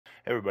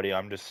Hey everybody,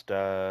 I'm just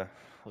a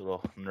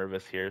little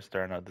nervous here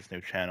starting out this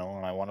new channel,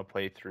 and I want to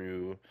play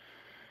through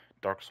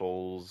Dark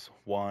Souls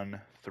 1,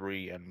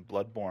 3, and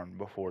Bloodborne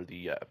before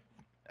the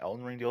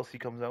Elden Ring DLC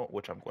comes out,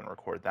 which I'm going to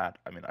record that.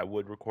 I mean, I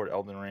would record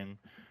Elden Ring.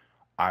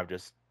 I've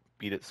just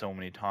beat it so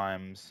many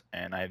times,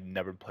 and I've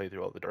never played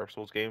through all the Dark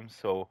Souls games,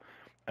 so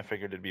I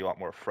figured it'd be a lot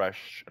more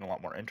fresh and a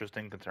lot more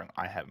interesting considering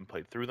I haven't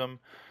played through them.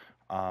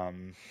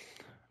 Um,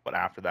 but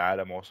after that,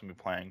 I'm also gonna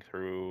be playing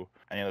through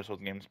any other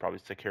Souls games, probably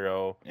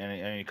Sekiro,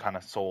 any kind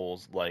of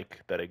Souls like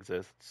that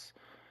exists.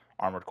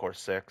 Armored Core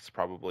 6,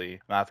 probably.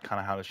 And that's kind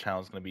of how this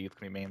channel is gonna be. It's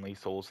gonna be mainly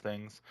Souls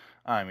things.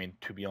 I mean,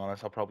 to be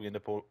honest, I'll probably end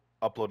up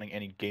uploading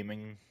any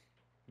gaming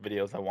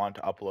videos I want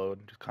to upload,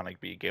 just kind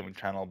of be a gaming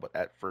channel. But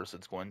at first,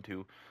 it's going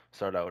to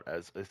start out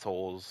as a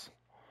Souls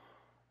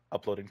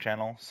uploading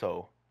channel.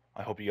 So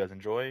I hope you guys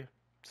enjoy.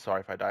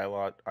 Sorry if I die a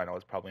lot. I know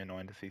it's probably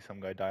annoying to see some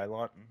guy die a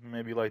lot.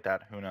 Maybe like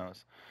that. Who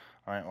knows?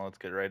 Alright, well, let's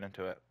get right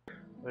into it.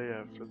 Oh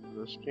yeah, for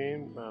this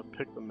game,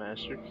 pick the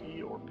Master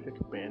Key or pick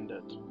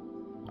Bandit.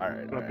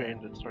 Alright, Not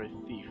Bandit, sorry,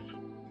 Thief.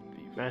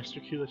 Master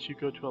Key lets you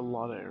go to a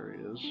lot of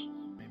areas.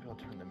 Maybe I'll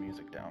turn the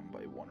music down by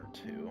 1 or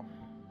 2.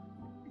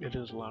 It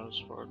is loud as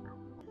fuck.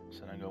 So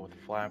then I go with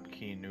Flap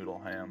Key Noodle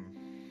Ham.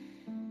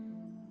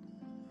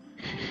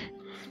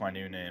 It's my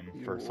new name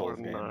for Souls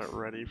games. You are not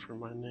ready for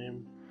my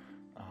name.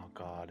 Oh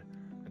god.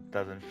 It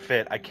doesn't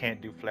fit. I can't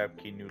do Flap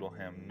Key Noodle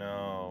Ham.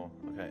 No.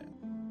 Okay.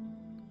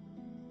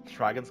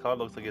 Dragon Skull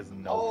looks like he has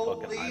no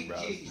fucking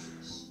eyebrows.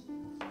 Jesus.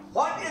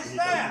 What is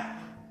that?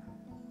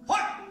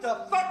 What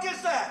the fuck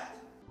is that?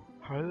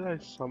 How did I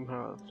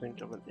somehow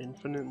think of an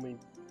infinitely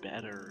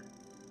better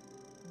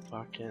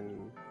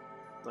fucking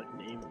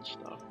name and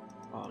stuff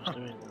while I was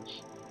doing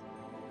this?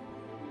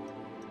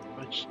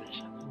 I just have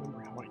to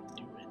remember how I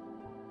do it.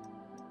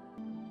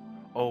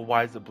 Oh,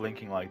 why is it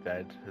blinking like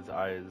that? His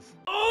eyes.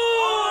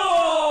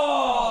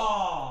 Oh!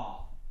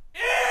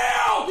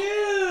 Ew!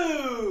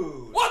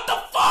 Dude! What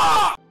the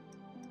fuck?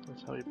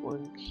 That's how he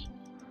blinks.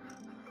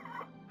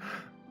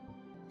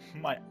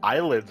 My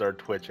eyelids are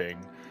twitching.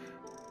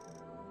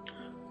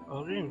 I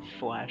was getting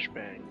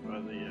flashbang by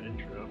the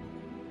intro.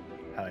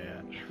 Hell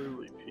yeah.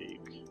 Truly peak.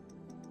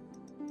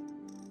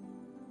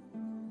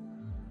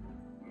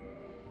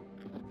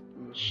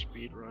 In the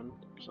speed run,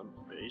 because I'm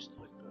based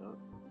like that.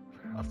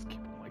 I'll skip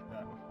him like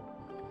that.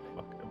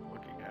 What the fuck am I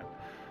looking at?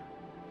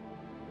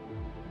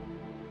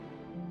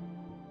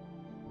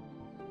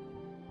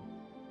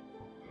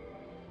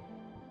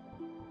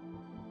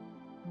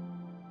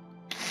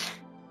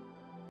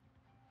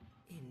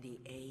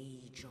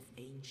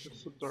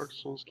 It's the Dark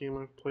Souls game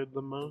I've played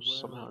the most,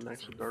 somehow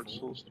next to Dark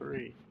Souls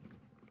 3.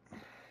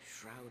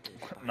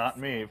 Not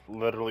me.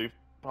 Literally,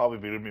 probably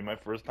gonna be my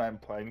first time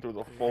playing through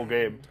the full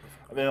game.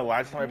 I think the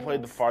last time I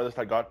played, the farthest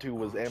I got to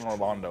was Anne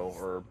Orlando,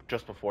 or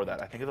just before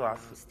that. I think the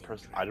last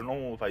person. I don't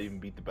know if I even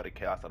beat the Bed of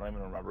Chaos. I don't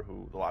even remember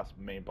who the last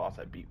main boss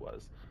I beat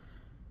was.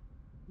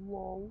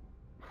 Whoa.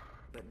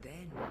 But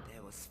then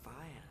there was fire.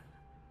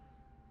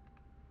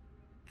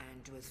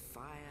 And with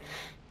fire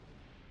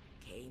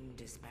came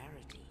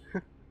disparity.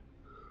 This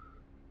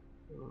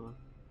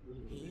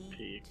is really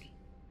peak.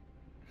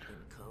 And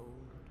cold,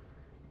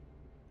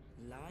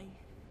 life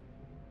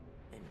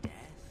and death,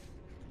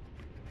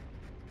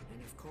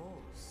 and of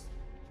course,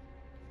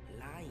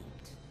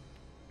 light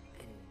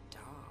and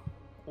dark.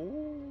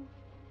 Ooh.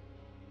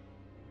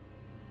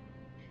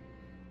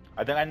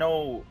 I think I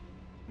know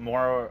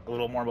a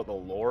little more about the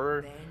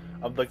lore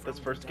of this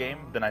first game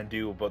than I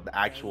do about the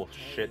actual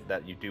shit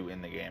that you do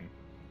in the game.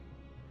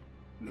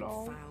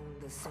 No.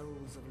 Found the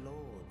souls of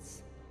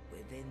lords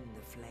within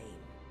the flame.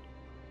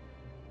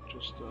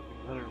 Just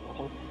a better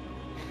level.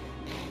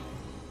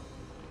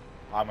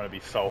 I'm gonna be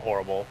so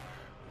horrible.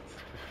 It's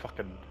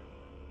fucking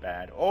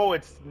bad. Oh,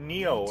 it's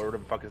Neo, or whatever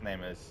the fuck his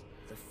name is.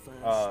 The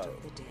first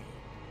of the day.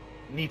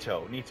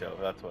 Nito,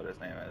 that's what his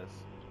name is.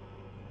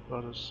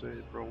 About to say,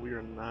 bro, we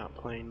are not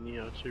playing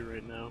Neo 2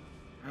 right now.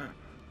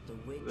 The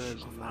witch That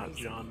is of not Isaac,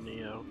 John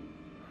Neo.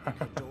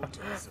 the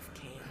daughters of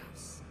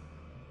chaos.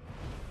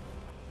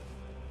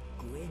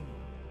 Gwyn,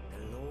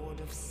 the lord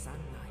of sunlight.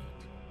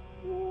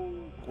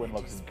 Gwyn and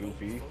looks his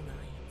goofy. faithful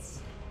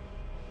knights.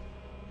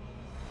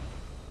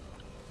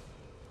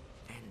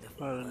 And the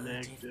About a furtive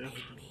negative.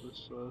 made me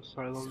This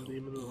Asylum so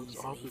Demon looks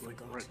easily awfully like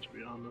forgotten. right, to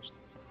be honest.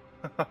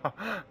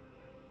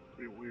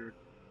 Pretty weird.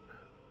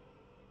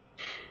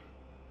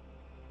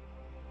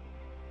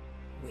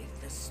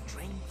 With the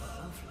strength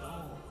of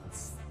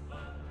lords,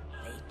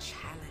 they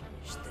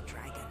challenge the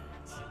dragons.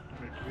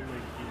 Alright, can we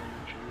make demon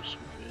juice,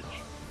 bitch?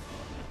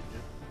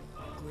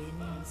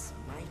 Gwyn's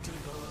mighty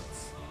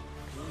bolts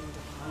peeled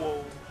apart Whoa.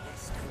 their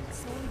stone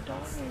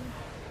skins.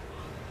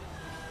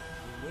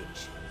 The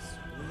witches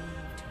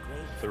weaved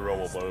great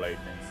Throwable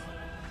lightning.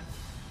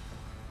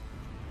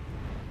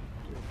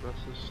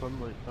 That's his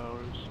sunlight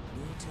powers.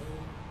 Nito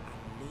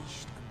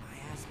unleashed a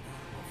miasma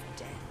of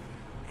death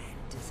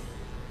and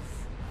disease.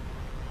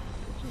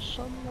 It's a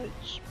sunlight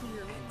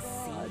spear, And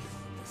God. Seath,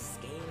 the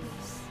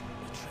scales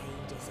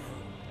betrayed his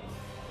own,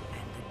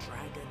 and the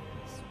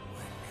dragons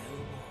were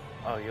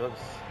no more. Oh, he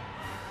looks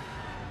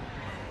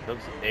It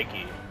looks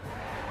icky.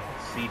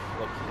 Seath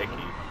looks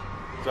icky.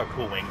 He's got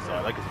cool wings though.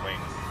 I like his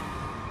wings.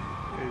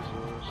 He's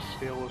a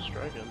scaleless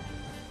dragon.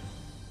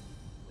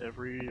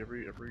 Every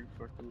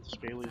fucking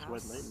scaly's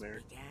wet Thus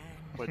nightmare. began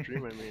Wet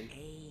dream, I mean.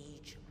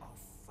 Age of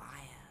Fire.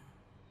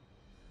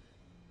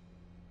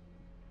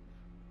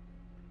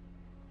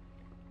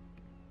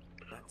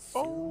 But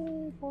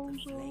soon the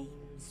Bozo.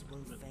 flames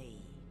will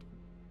fade,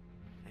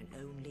 and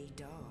only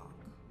dark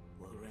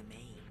will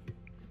remain.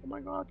 Oh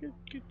my god,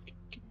 get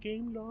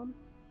gamed on.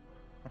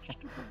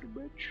 Stupid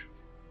bitch.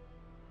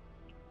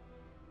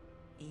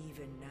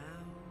 Even now,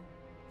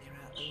 there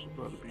are This is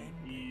about to only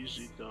be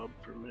easy embers, dub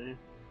for me. and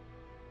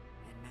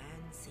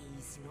man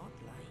sees not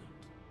light,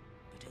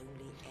 but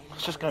only embers.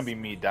 It's just gonna be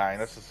me dying.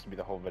 That's just gonna be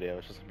the whole video.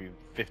 It's just gonna be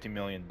 50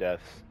 million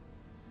deaths.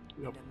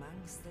 Yep. And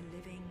amongst the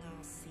living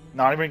are seen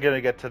Not even gonna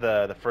get to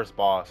the first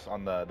boss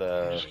on the.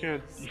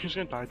 You're just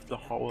gonna die to the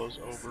hollows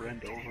over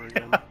and over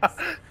again.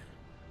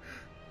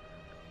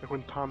 Like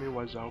when Tommy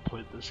Wiseau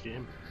played this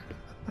game.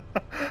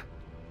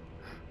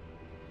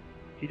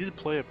 He did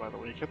play it, by the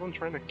way. He kept on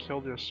trying to kill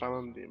the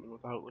Asylum Demon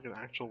without like an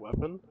actual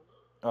weapon,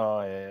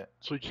 Oh yeah.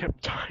 so he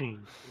kept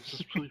dying. It's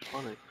just really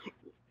funny.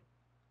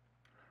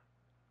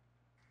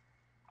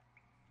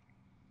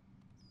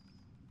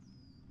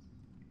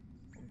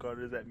 Oh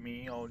God, is that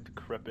me? All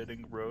decrepit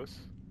and gross.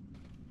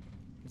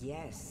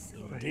 Yes, I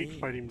indeed. hate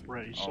fighting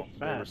Bray. He's so Oh, they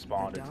fat. The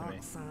responded to me.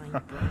 dark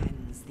side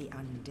brands the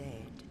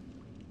undead.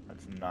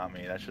 That's not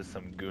me. That's just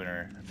some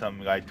gooner.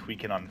 Some guy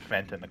tweaking on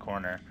Fent in the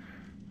corner.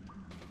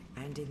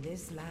 And in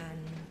this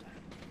land,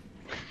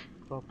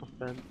 About the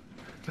Fent.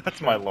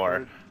 That's my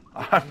lore. the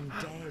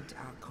undead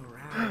are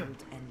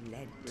corralled and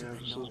led to Yeah, the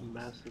this is north.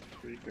 massive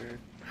tweaker.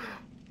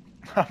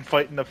 I'm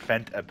fighting the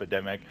Fent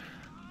epidemic.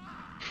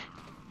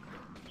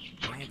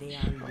 Where they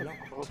are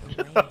locked away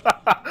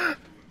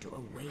to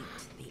await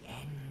the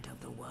end of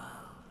the world.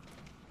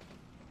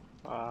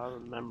 The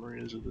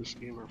memories of this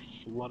game are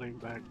flooding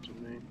back to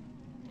me.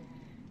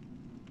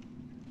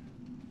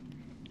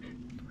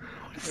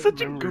 It's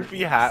such a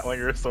goofy hat when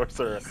you're a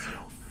sorcerer. Is your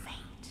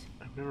fate.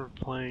 I remember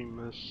playing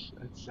this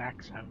at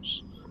Zach's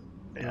house,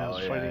 and I Oh,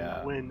 was yeah, fighting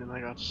yeah. Gwyn, and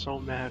I got so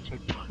mad I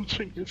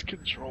punching his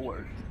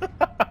controller. Cause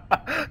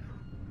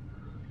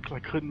I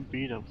couldn't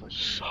beat him, I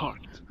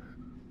sucked.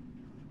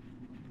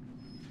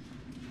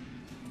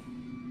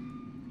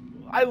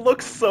 I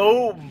look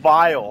so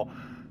vile.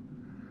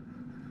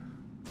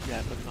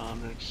 Yeah, but not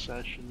next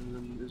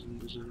session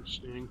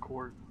isn't in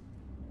court.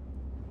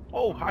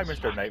 Oh, hi,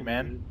 Mr. Fucking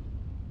Nightman. dude.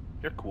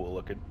 You're cool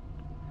looking.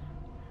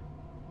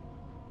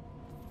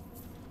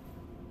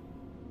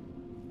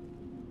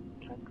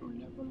 Time to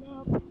level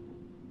up.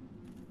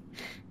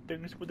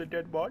 Thanks for the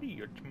dead body.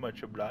 You're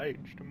much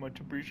obliged. Much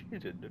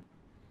appreciated.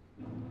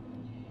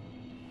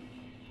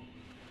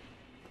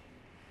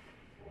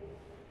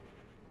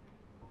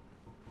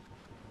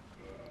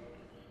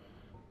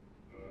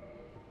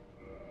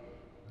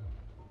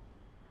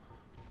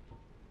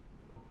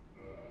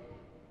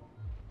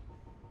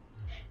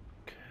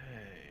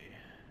 Okay.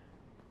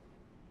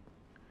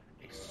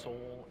 A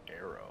soul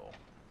arrow.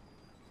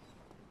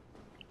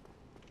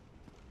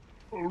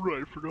 Oh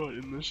right, I forgot.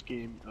 In this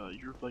game,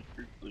 your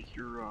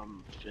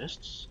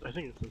fists. I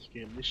think it's this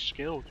game. They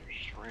scale with your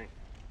strength.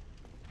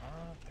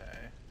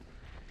 Okay.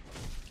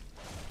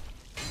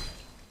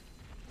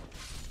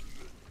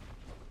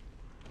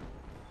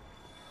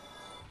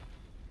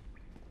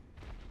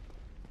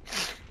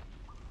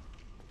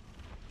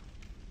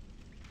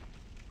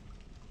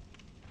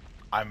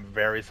 I'm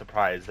very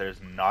surprised there's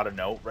not a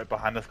note right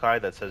behind this guy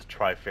that says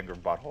try finger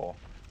butthole.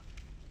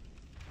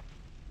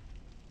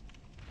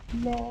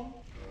 No.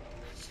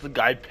 It's the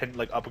guy pinned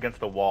like up against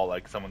the wall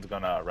like someone's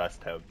gonna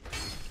arrest him.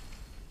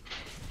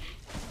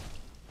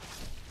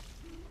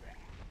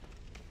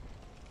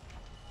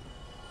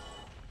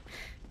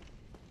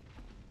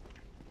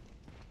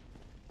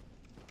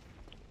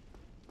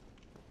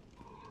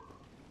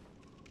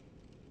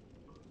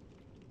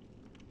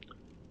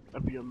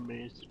 I'd be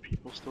amazed if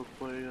people still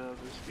play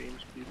this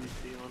game's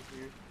PvP on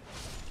here.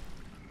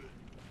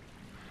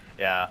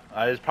 Yeah,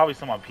 there's probably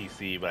some on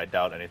PC, but I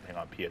doubt anything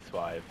on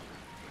PS5.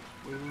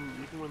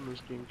 Even when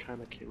this game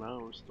kind of came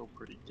out, it was still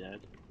pretty dead.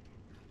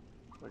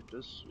 Like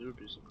this, it would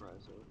be surprising.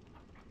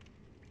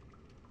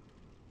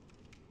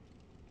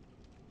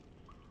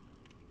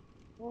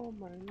 Oh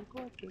my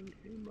god,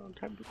 game on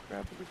time to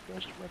grab the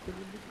best weapon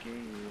in the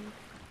game.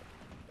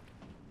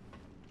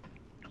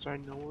 Cause I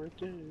know where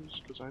it is,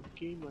 cause I'm a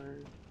gamer.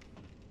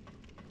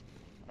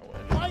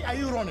 Why are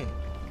you running?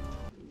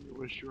 I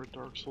wish you were a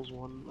Dark Souls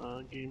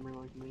 1 gamer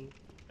like me.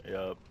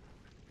 Yep.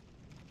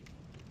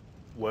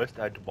 Worst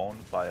at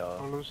bonfire.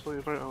 Honestly,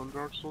 if I owned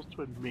Dark Souls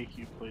 2, I'd make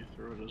you play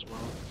through it as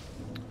well.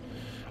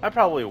 I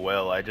probably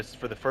will. I just,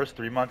 for the first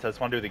 3 months, I just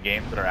want to do the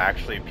games that are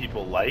actually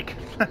people like.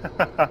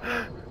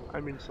 I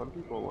mean, some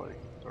people like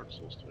Dark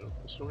Souls 2,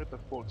 but you don't get the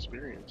full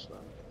experience then.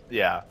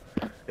 Yeah.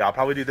 Yeah, I'll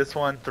probably do this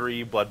one,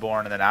 3,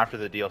 Bloodborne, and then after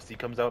the DLC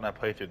comes out and I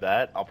play through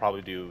that, I'll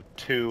probably do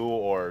 2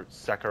 or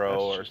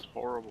Sekiro That's just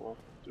horrible.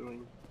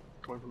 Going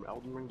from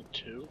Elden Ring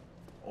to 2.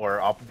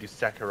 or I'll do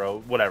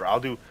Sekiro, whatever. I'll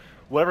do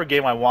whatever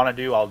game I want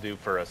to do, I'll do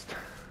first.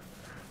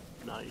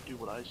 Nah, you do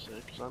what I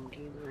said, because I'm a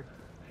gamer.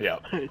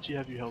 Yep. Do you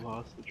have you held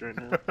hostage right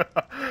now?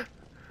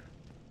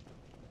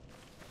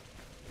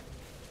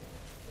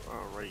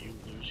 Alright, you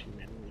lose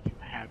humanity if you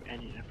have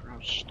any effort.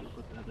 How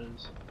stupid that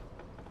is.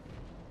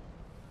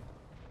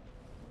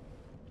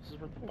 This is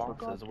where the I box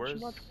forgot is. that Where's you're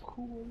not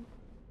cool.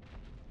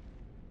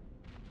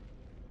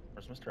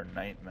 Mr.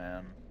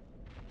 Nightman?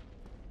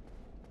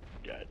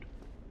 Dead.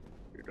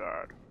 You're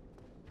dead.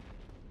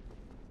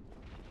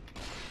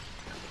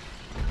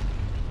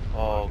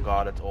 Oh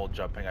god, it's old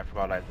jumping. I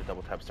forgot I had to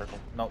double tap circle.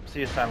 Nope,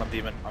 see Asylum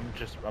Demon.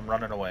 I'm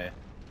running away.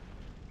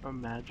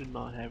 Imagine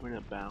not having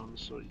it bound,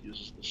 so it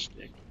uses the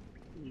stick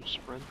when you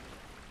sprint.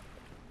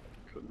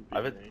 Couldn't be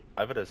me.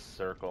 I've had a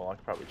circle. I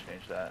could probably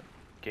change that.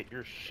 Get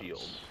your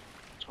shield.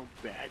 That's how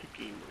bad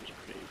gamers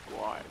play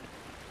God.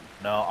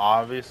 No,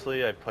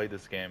 obviously I played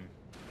this game.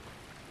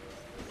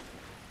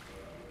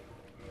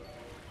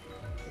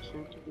 I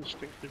seem to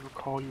distinctly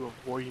recall you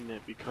avoiding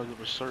it because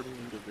of a certain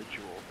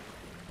individual.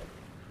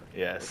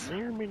 Yes. It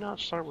may or may not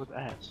start with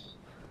S.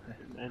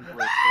 And end with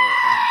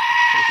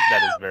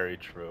That is very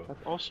true.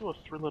 That's also a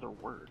three-letter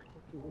word.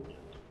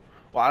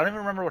 Well, I don't even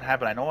remember what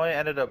happened. I know I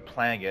ended up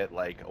playing it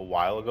like a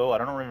while ago. I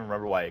don't even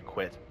remember why I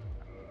quit.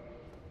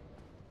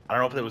 I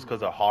don't know if it was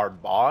because of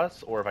hard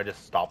boss or if I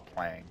just stopped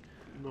playing.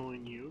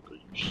 Knowing you, because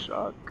you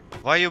suck.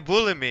 Why you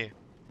bully me?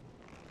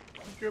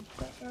 You're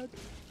bad.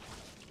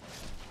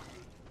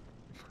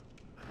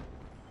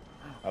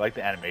 I like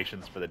the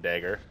animations for the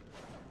dagger.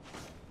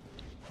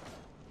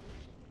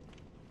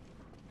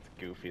 It's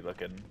goofy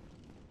looking.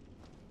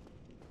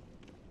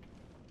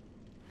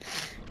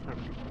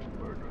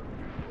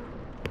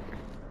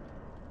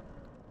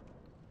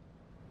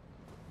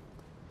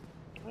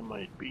 I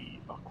might be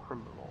a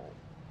criminal.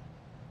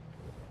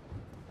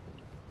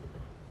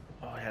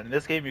 Oh yeah, in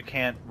this game you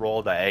can't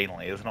roll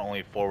diagonally. Isn't it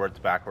only forwards,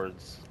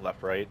 backwards,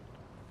 left, right?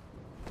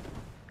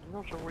 I'm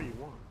not sure what you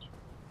want.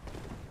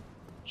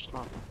 It's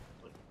not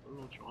like I don't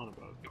know what you want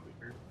about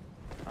Tweaker.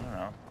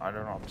 I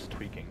don't know. I'm just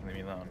tweaking. Leave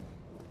me alone.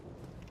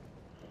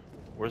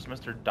 Where's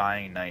Mr.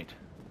 Dying Knight?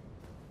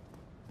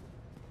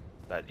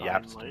 That Dying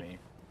yaps Light? to me.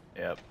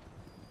 Yep.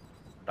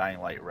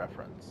 Dying Light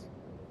reference.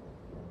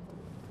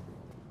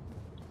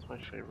 It's my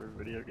favorite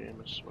video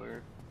game, I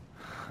swear.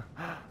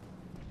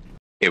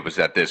 It was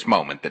at this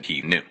moment that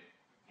he knew.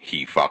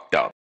 He fucked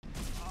up.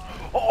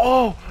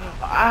 Oh!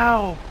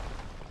 Ow!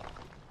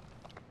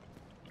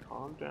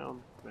 Calm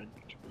down, Ben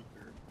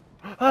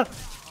Tweaker. Ah!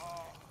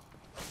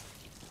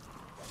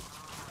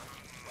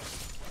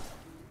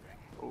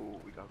 Oh,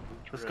 we got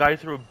This guy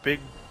threw a big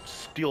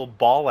steel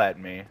ball at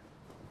me.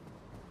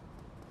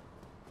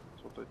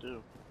 That's what they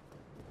do.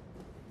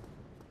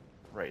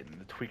 Right, and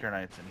the Tweaker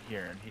Knight's in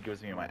here, and he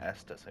gives me my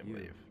Estus, I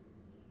believe.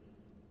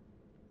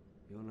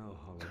 You're no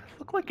Hollow. I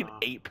look like an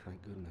ape.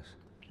 Thank goodness.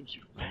 Gives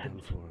you I'm Ben.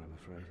 done for, I'm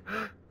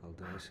afraid. I'll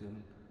die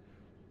soon,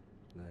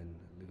 then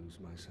lose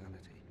my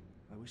sanity.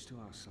 I wish to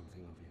ask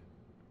something of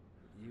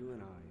you. You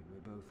and I,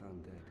 we're both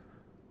undead.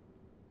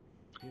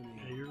 Hear me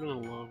Yeah, out. you're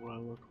gonna love what I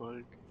look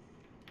like.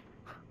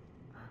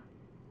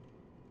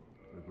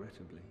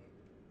 Regrettably,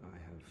 I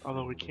have.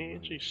 Although we failed can't in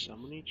actually life.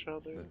 summon each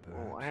other. But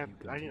Well, I perhaps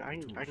have. you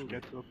can take the I can torch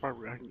get with to the part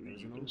where I can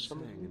There's you an can old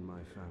summon saying me. in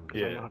my family.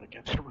 Because I Yeah. know how to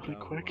get there really Thou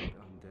quick. art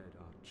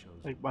undead art chosen.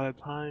 Like by the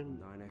time,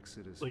 9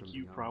 exodus like from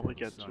you the probably undead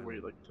get to where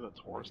asylum, like to the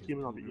Taurus like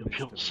Demon, the you'll be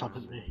able list to of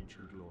summon renowned me.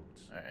 ancient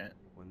lords. Alright.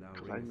 When thou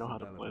Because I ringest know the how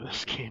to bell play of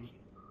this Gargoyle, game.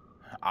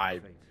 I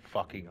fate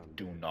fucking of the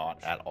do undead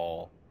not at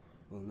all.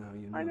 Well, now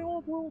you know. I know a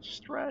little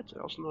stretch. I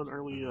also know an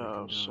early And I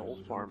can die soul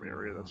with farm open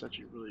area heart. that's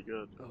actually really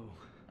good. Oh,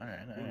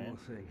 Alright, one alright. more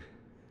thing.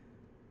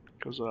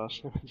 Because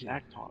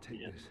Zach taught me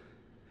Take it. this.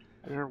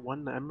 I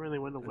remember they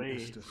went An away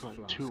Estus for like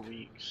flask. 2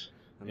 weeks.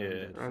 An Yeah.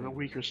 undead Or a favorite.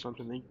 week or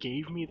something. They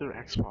gave me their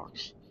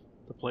Xbox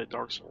to play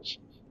Dark Souls.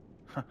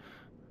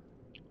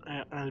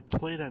 I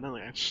played it and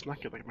like I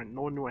snuck it, like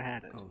no one knew I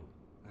had it. Oh,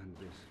 and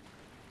this.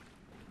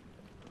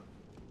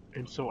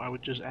 And so I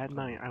would just at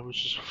night I was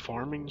just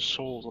farming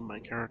souls on my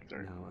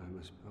character Now I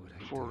would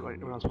hate for to like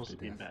harm when I was you supposed to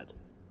be in death. bed.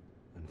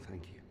 And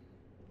thank you.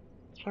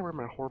 That's probably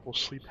where my horrible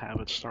sleep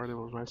habits started,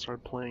 was when I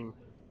started playing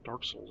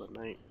Dark Souls at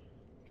night.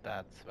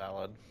 That's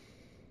valid.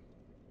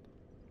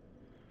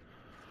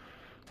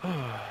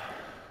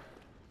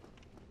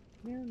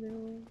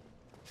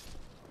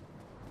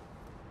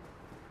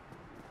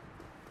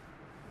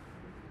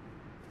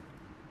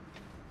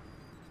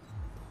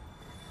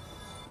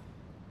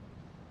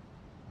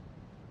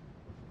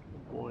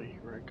 Boy,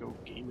 here I go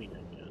gaming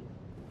again.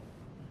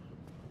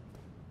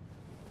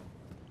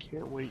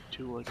 Can't wait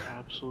to like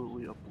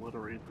absolutely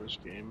obliterate this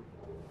game.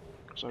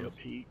 Cause I'm Yep.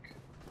 peak.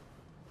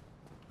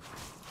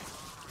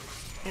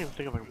 I can't even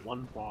think of like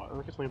one boss. I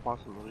think it's the only boss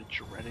I'm really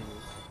dreading.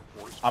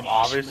 I'm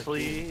boss in the game.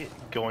 obviously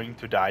going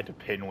to die to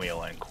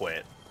Pinwheel and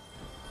quit.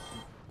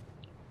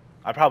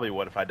 I probably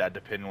would if I died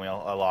to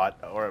Pinwheel a lot,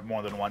 or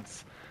more than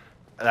once.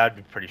 That'd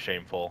be pretty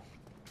shameful.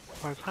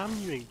 By the time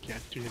you even get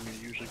to him,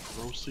 you're usually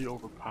grossly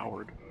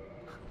overpowered.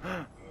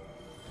 Like,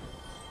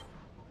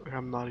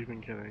 I'm not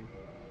even kidding.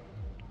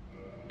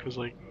 Cause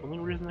like the only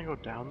reason I go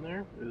down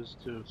there is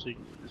to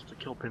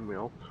kill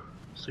Pinwheel,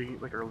 so you,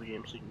 like early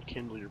game, so you can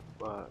kindle your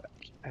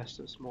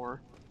Estus more.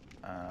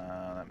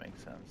 That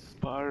makes sense.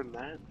 But other than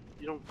that,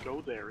 you don't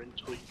go there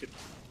until you get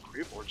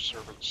Greatlord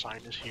Servant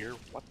sign is here.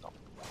 What the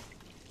fuck?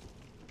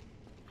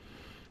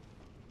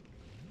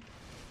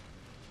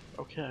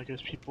 Okay, I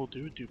guess people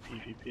do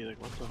PvP.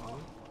 Like what the hell?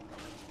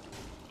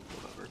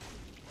 Whatever.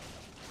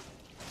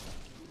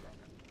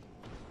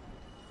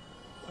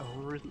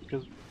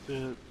 Because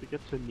to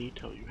get to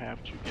Nito, you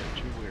have to get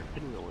to where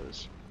Pinwheel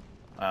is.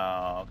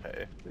 Oh,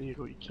 okay. Then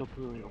you kill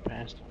Pinwheel and go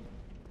past him.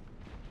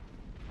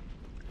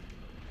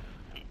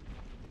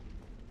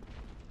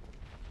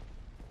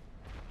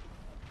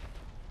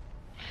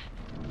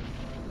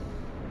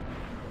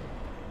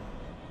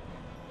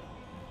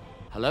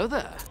 Hello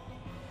there.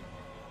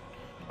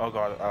 Oh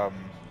god,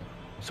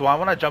 so I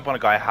want to jump on a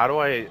guy. How do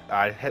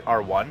I hit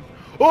R1?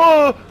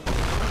 Oh!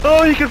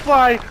 Oh, he can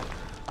fly!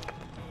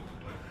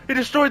 He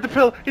destroyed the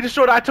pill! He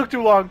destroyed it! I took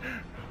too long!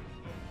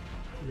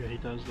 Yeah, he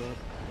does that.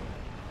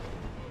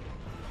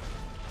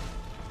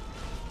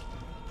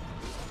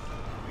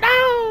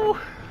 No!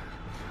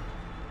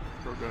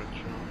 Bro got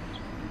jumped.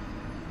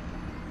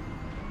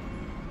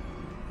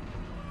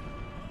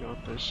 You know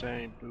what they're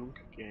saying, Boonk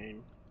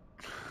gang.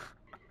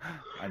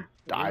 I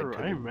died.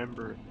 I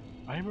remember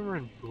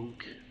when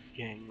Boonk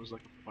gang was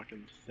like a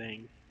fucking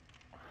thing.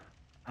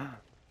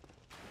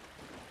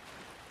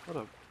 What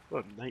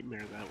a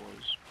nightmare that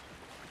was.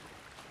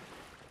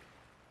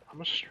 How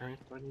much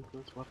strength do I need for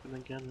this weapon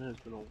again? It has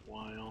been a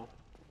while.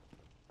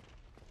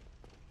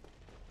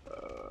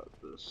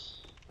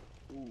 This.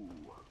 Ooh.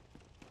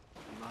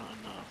 Not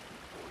enough,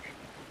 unfortunately.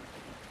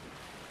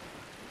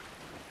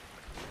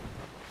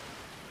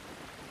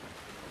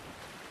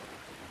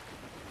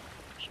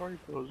 Sorry,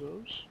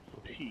 bozos.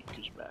 Peak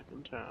is back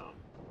in town.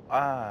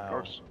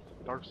 Wow.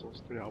 Dark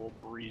Souls 3, I will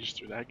breeze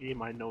through that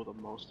game. I know the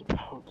most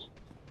about.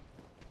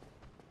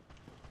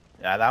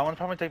 Yeah, that one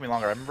probably take me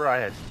longer. I remember I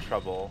had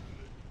trouble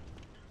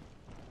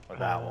with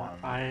that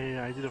one.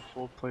 I did a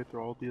full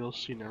playthrough, all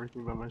DLC and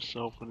everything by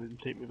myself, and it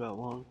didn't take me that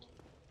long.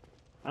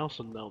 I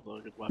also know the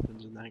good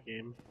weapons in that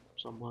game,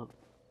 somewhat.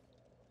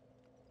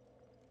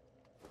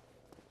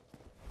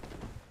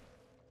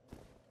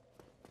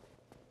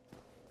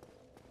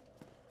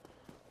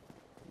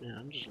 Man,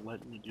 I'm just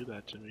letting you do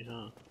that to me,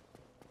 huh?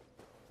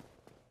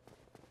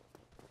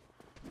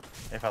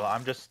 Hey fella,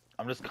 I'm just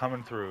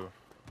coming through.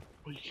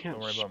 Well, you can't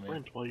Don't worry about me.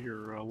 sprint while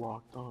you're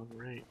locked on,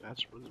 right?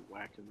 That's really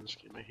whack in this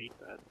game. I hate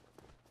that.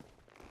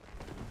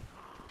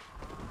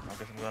 I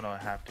guess I'm gonna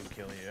have to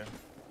kill you.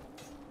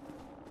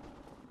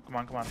 Come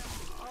on, come on.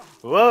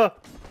 Whoa!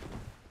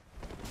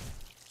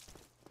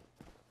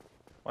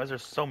 Why is there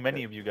so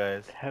many of you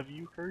guys? Have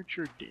you heard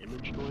your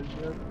damage noise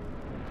yet?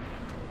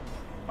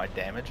 My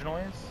damage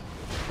noise?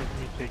 When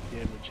you take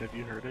damage, have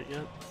you heard it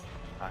yet?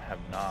 I have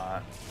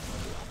not.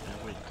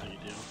 Yeah, wait until you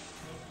do.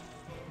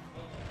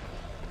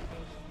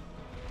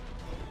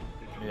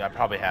 I mean, I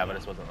probably have, I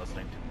just wasn't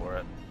listening for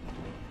it.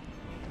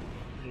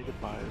 I need to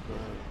buy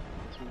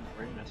the 2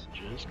 brain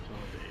messages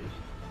nowadays.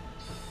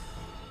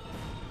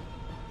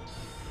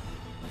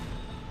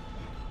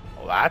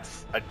 Well,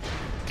 that's a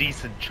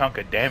decent chunk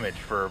of damage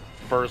for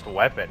first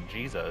weapon,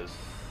 Jesus.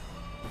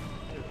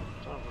 Dude,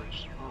 it's not very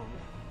strong.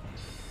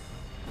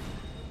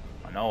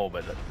 I know,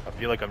 but I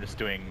feel like I'm just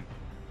doing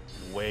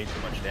way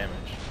too much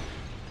damage.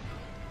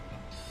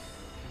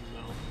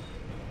 No.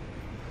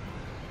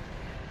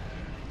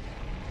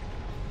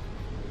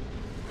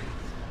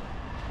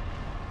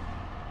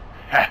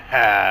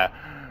 Haha,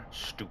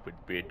 stupid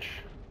bitch.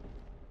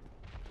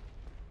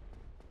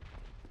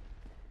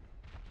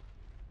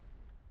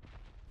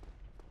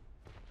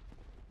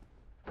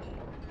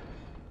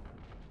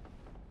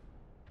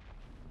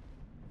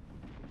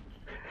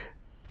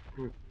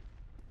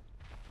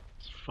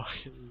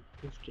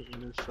 This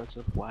game is such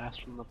a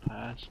blast from the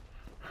past.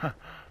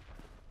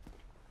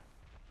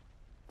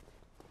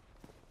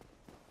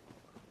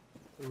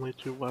 Only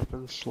 2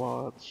 weapon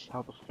slots,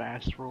 how the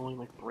fast rolling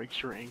like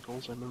breaks your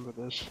ankles, I remember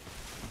this.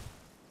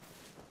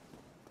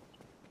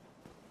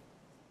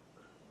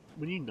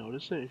 When you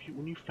notice it,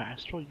 when you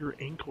fast roll, your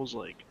ankles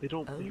like,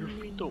 your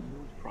feet don't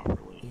move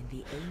properly. In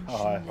the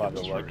Oh, I ancient thought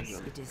it legends,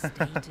 was. it is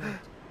stated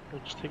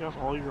Like, just take off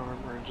all your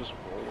armor and just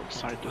roll like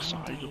side to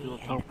side, you'll be able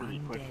to tell really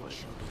quickly.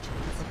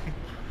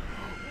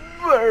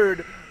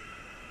 Bird!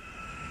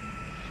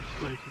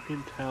 Like, you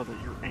can tell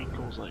that your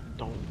ankles like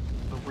don't,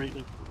 the rate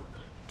like,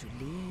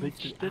 they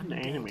just didn't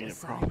animate it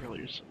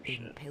properly or some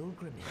shit.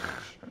 pilgrimage.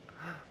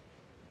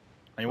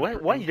 I mean,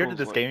 what year did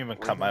this game even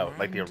come out?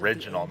 Like the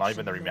original, not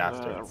even the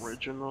remastered. The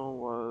original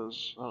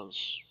was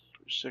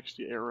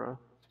 360 era,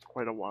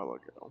 quite a while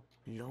ago.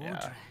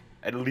 Yeah,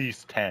 at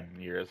least 10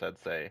 years, I'd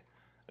say,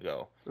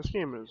 ago. This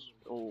game is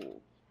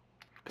old.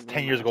 'Cause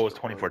 10 years ago was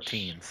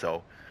 2014,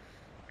 so.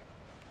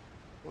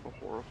 What a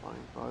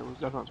horrifying thought. It was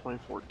definitely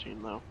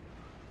 2014 though.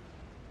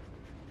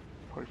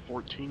 Probably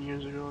 14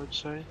 years ago, I'd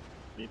say.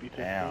 Maybe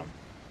 15. Damn.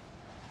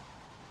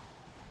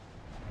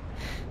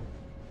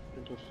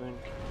 And to think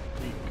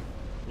Meek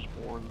was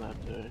born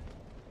that day.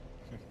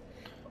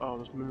 Oh,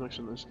 there's mimics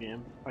in this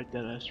game. I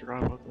deadass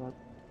forgot about that.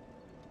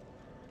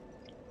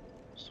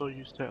 So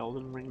used to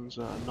Elden Ring's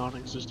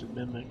non-existent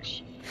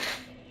mimics.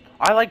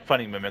 I like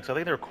funny mimics. I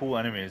think they're cool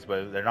enemies,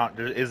 but they're not.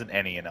 There isn't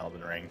any in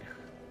Elden Ring.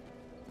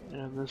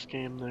 Yeah, in this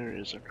game there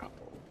is a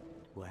couple.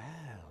 Well,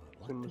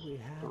 what Seems do we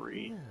have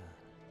 3. here?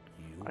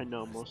 You I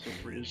know must most of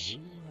be 3 is. a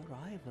new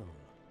arrival.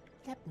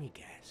 Let me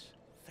guess.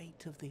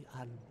 Fate of the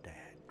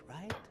undead,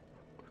 right?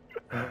 Well,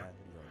 you're not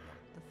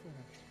the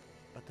first.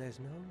 But there's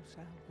no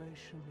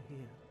salvation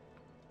here.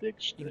 Big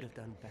You'd stick. have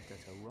done better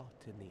to rot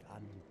in the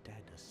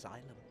undead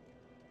asylum.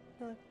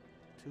 But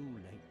too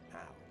late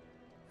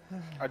now.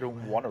 I don't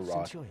Well, want to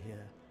rot. Since you're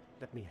here,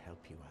 let me help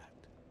you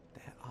out.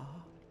 There are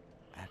Well,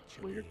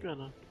 actually you're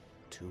gonna.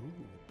 2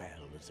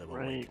 bells of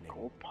Right, awakening.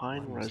 gold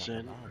pine One's up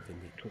resin. above in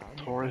the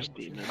The Taurus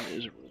unancient Demon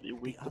is really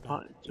weak The to, other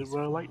pine, is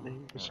to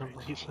lightning for some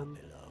far reason.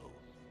 below,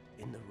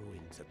 in the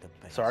ruins at the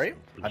base Sorry? of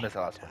I missed the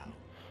Bleak last one. Town.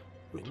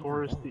 The Ring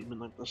Taurus both. Demon,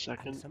 like the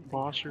second something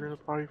boss you're gonna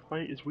happened.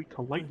 probably fight, is weak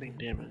to lightning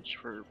Brilliant, damage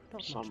for Not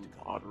much some to go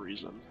odd on.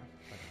 reason.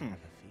 But I have a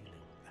feeling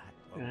that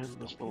won't And stop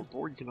this little you.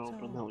 door you can open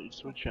So, that leads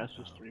to a off you chest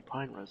with go. 3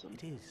 pine resin,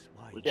 It is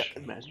why which Yeah,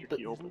 you Master came,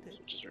 Key isn't opens,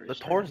 it? which is very The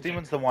Taurus strange.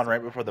 Demon's the one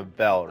right before the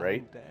bell,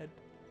 right? Undead.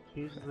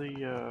 He's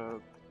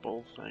the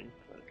bull thing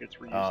that gets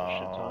reused a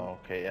shit ton. Oh,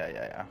 okay,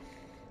 yeah.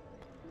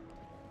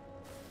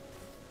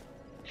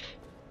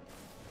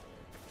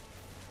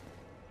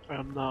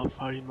 I'm not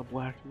fighting the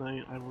Black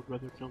Knight, I would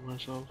rather kill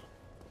myself.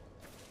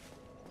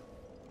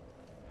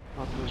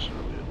 Not this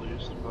early at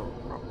least, but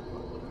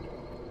probably.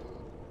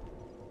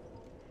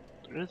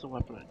 There is a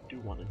weapon I do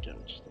want to get,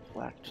 which is the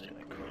Black Just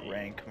Knight. gonna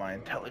crank my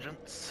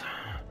intelligence.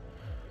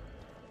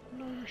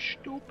 No, you're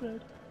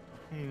stupid.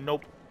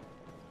 Nope.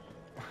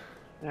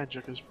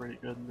 Magic is pretty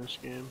good in this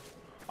game.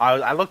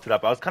 I looked it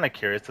up. I was kind of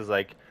curious because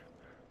like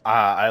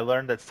I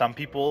learned that some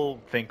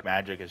people think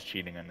magic is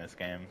cheating in this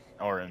game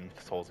or in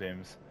Souls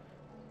games.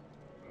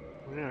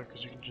 Yeah,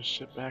 because you can just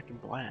sit back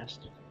and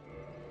blast.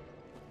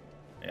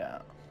 Yeah.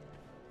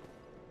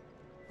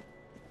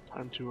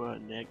 Time to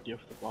nag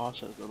gift the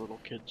boss, as the little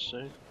kids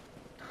say.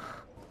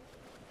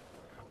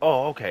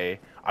 Oh, okay.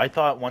 I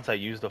thought once I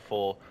used a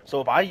full...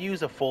 So if I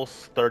use a full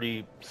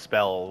 30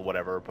 spell,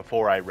 whatever,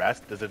 before I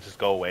rest, does it just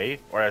go away?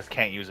 Or I just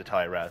can't use it till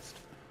I rest?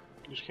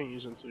 You just can't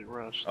use it until you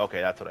rest.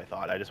 Okay, that's what I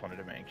thought. I just wanted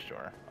to make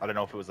sure. I don't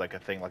know if it was like a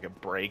thing, like it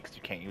breaks,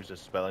 you can't use the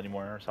spell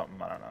anymore or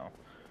something. I don't know.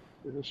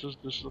 And this is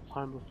the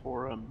time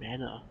before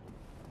mana.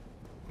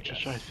 Which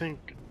is, I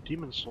think,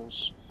 Demon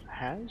Souls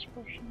has,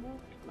 question mark?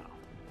 No.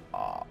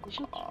 Is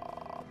it?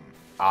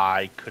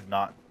 I could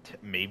not...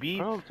 maybe?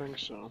 I don't think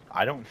so.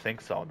 I don't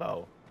think so,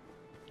 though.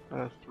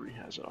 3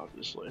 has it,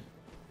 obviously.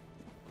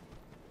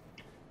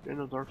 In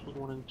the Dark Souls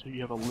 1 and 2,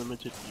 you have a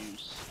limited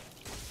use.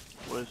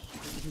 With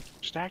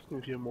stacking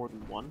if you have more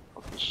than 1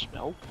 of the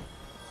spell,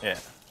 Yeah.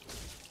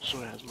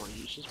 so it has more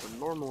uses, but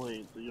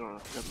normally you don't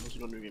have to have unless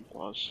you go New Game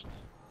Plus.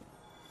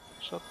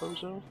 What's up,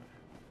 Bozo?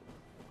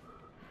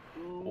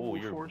 Oh,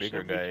 you're a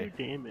bigger 472 guy.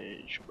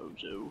 damage,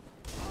 Bozo.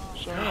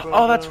 Sorry,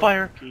 Oh, that's Bozo.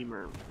 fire!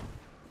 Gamer.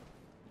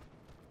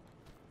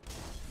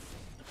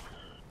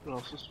 What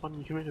else is fun?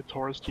 You can make a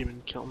Taurus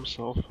Demon kill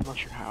himself. I'm not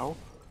sure how,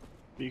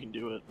 but you can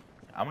do it.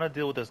 I'm gonna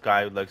deal with this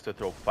guy who likes to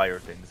throw fire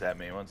things at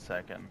me. 1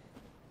 second.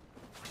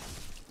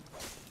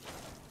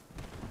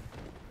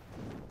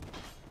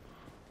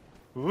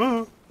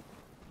 Woo!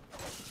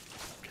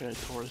 Okay,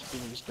 Taurus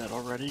Demon's dead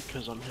already,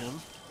 because I'm him.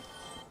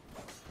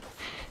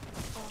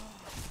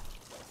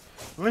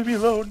 Leave me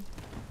alone!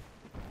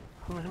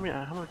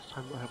 How much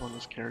time do I have on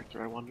this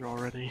character, I wonder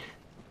already?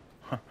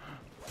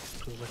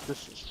 Because, like,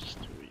 this is just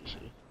too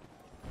easy.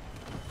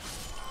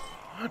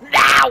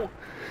 No!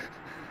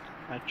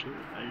 Actually,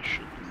 I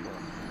should do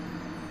that.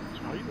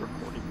 So how are you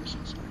recording this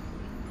exactly?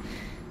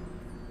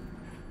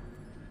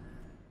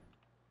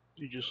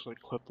 You just,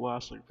 like, clip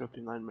last, like,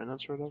 59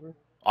 minutes or whatever?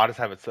 I'll just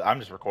have it. I'm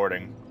just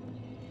recording.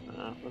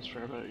 That's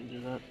fair, but you can do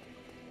that.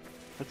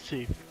 Let's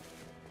see.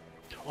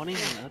 20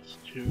 minutes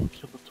to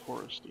kill the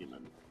Taurus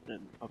Demon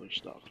and other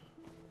stuff.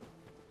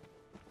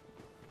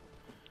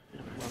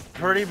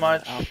 Pretty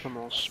much.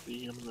 Optimal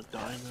speed, I'm gonna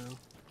die now.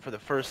 For the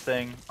first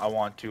thing, I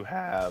want to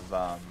have.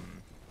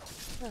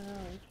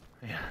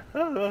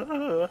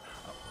 Yeah.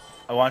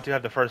 I want to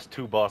have the first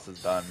 2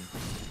 bosses done.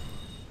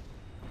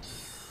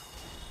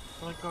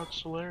 Oh my god,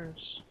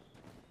 Solaris.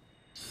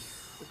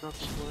 I got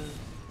Solaris.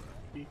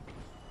 Peak.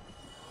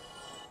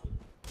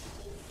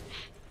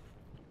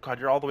 God,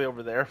 you're all the way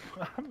over there.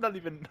 I'm not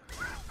even.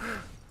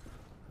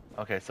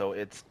 Okay, so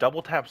it's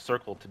double tap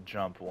circle to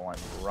jump while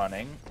I'm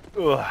running.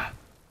 Ugh.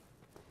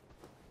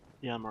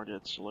 Yeah, I'm already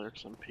at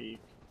Solaris on peak.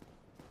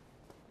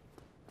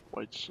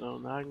 White Snow,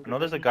 now I can I know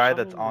there's a guy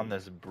that's on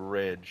this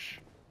bridge,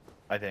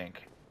 I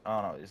think.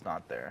 Oh no, he's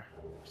not there.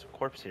 There's a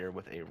corpse here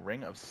with a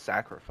ring of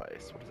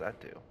sacrifice. What does that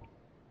do?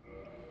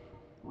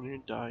 When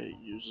you die, it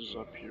uses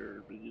up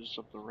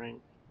the ring.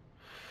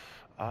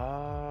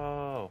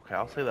 Oh, okay.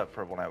 I'll save that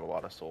for when I have a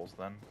lot of souls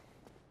then.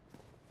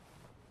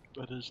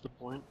 That is the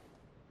point.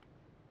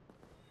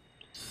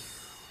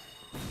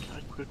 Can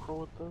I quick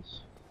roll with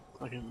this?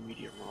 Like an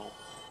immediate roll.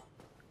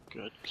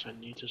 Good, because I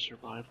need to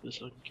survive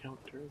this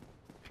encounter.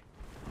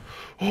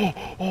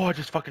 Oh, I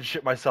just fucking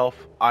shit myself.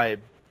 I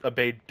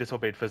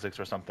disobeyed physics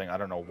or something. I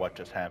don't know what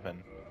just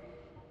happened.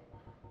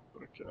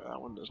 Okay,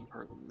 that one doesn't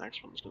hurt. The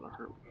next one's gonna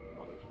hurt,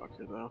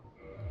 motherfucker, though.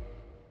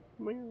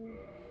 Man.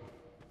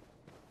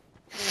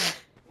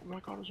 Oh my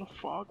god, there's a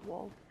fog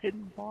wall.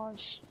 Hidden boss.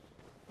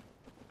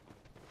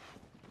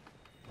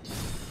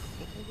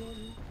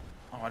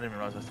 Oh, I didn't even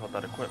realize I still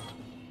had that equipped.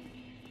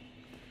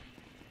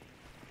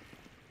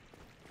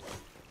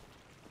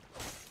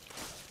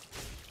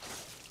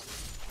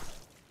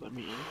 Let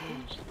me in,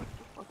 please. What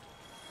the fuck?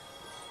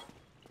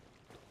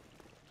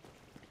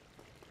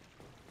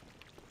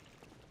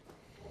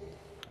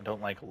 I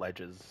don't like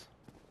ledges.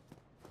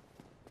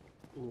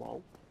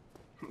 Lol.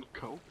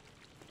 Cool.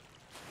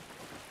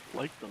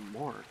 Like them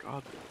more,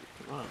 god damn it.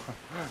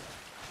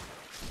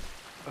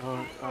 Come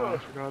on. I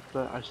forgot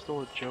that I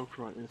stole a joke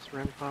from an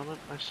Instagram comment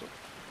I saw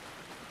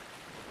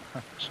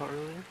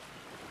earlier.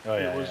 Oh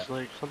yeah. It was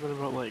like something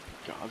about like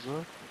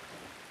Gaza.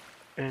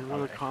 And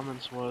one of the Okay.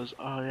 comments was,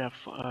 oh yeah,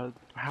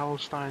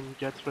 Palestine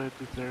gets what it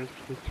deserves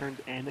because they turned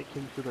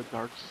Anakin to the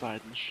dark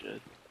side and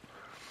shit.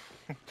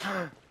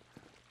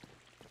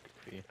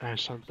 Goofy. And I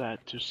sent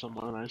that to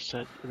someone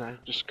and I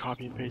just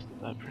copy and pasted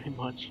that pretty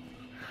much.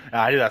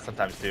 Yeah, I do that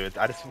sometimes too.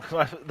 I just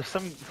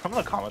some of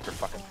the comments are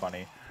fucking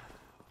funny.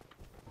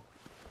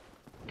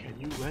 Can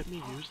you let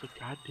me use the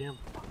goddamn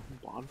fucking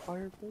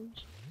bonfire,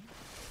 please?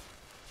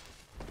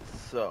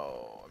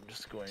 So I'm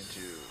just going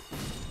to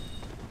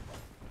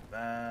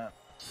that.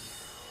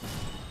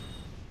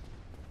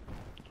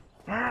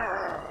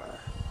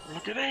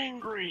 Look at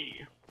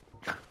angry!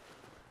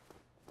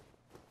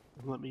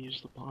 Let me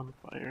use the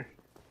bonfire.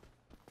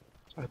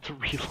 I have to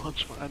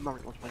relaunch my. I'm not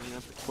relaunch my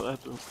game. I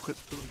have to quit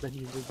the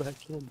menu and go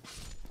back in.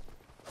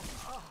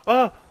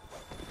 Oh!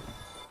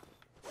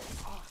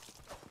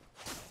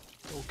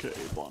 Okay,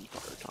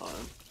 bonfire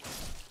time.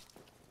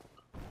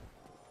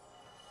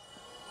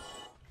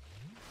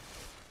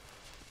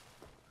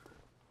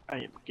 I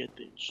am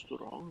getting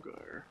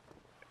stronger.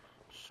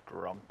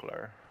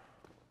 Strunkler.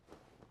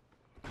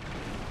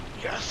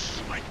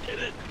 Yes, I did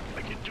it!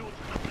 I can do it with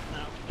the weapon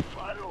now,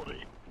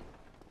 finally!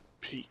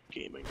 Peak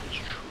gaming is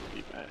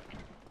truly back.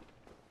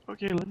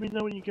 Okay, let me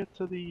know when you get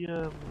to the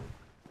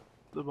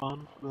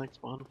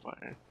next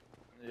bonfire.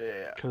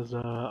 Yeah. Cause,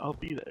 I'll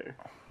be there.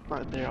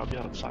 Not there, I'll be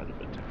outside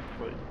of it,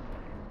 technically.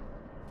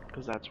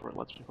 Cause that's where it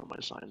lets me put my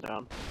sign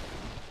down.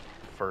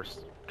 First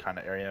kind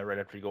of area right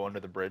after you go under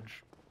the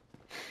bridge.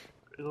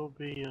 It'll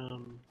be,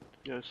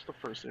 yeah, it's the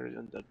first area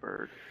in Dead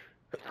Bird.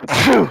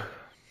 I'm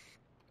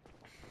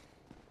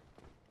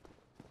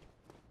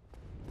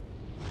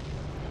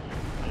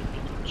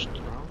getting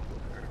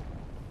stronger.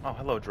 Oh,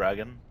 hello,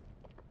 dragon.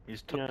 You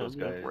just took Yeah, those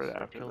guys. right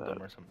after Killed that.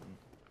 them or something.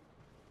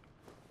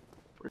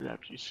 Right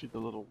after you see the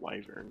little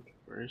wyvern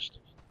first.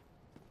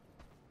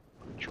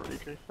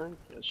 Drake, I think?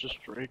 Yeah, it's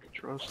just Drake,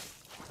 trust.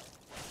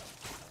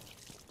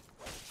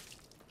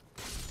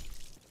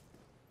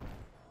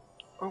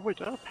 Oh wait,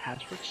 do I have a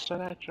password set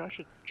actually? I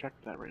should check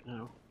that right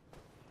now.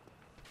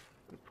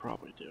 I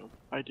probably do.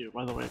 I do.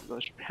 By the way,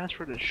 the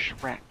password is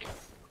Shrek.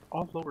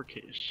 All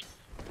lowercase.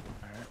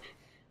 Alright.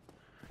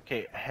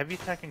 Okay, heavy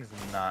attacking is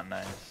not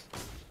nice.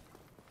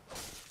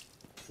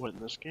 What, in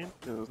this game?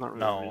 Yeah, there's not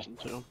really No. a reason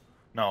to.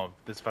 No,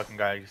 this fucking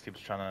guy just keeps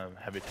trying to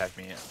heavy attack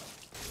me.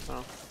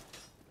 No.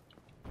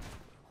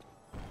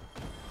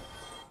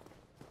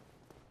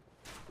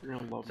 You're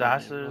gonna love my name, by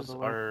Assassins the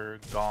way. are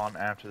gone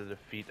after the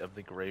defeat of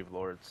the Grave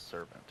Lord's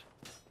servant.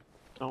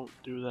 Don't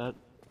do that.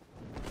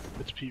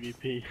 It's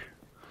PvP.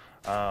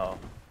 Oh,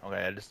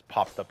 okay, it just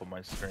popped up on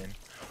my screen.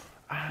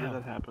 Yeah, Ow.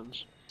 that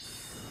happens.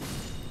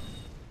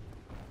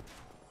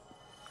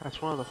 That's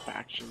one of the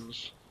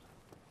factions.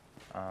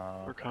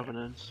 Or Okay.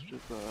 Covenants,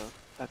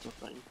 that's a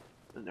thing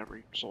in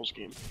every Souls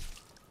game.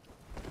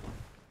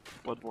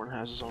 Bloodborne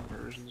has his own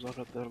versions of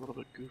it, they're a little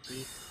bit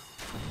goofy.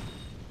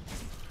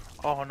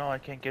 Oh no, I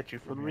can't get you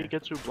from When here. we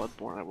get to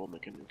Bloodborne, I will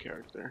make a new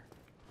character.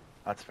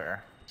 That's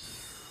fair.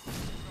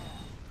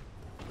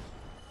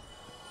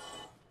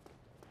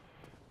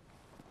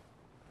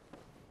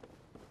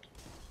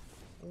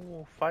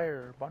 Ooh,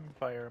 fire,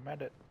 bonfire, I'm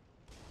at it.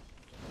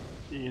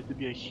 You have to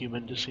be a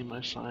human to see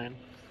my sign.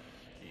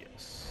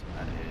 Yes,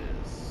 that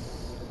is.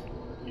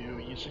 You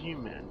use a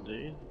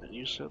humanity, then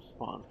you set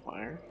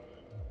bonfire.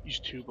 Use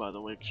 2 by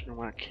the way, because you're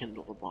gonna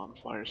kindle the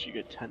bonfire, so you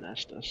get 10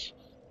 Estus.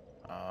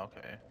 Oh,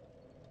 okay.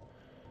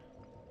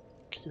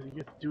 You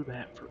have to do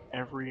that for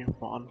every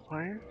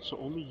bonfire, so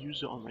only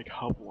use it on like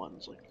hub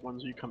ones, like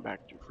ones you come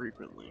back to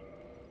frequently.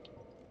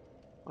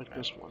 Like Okay.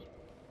 this one.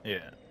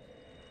 Yeah.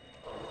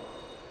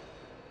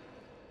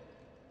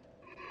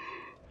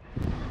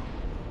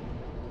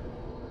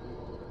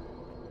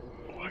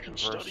 Oh, I can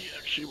study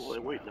actually while I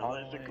wait now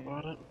that I think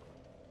about it.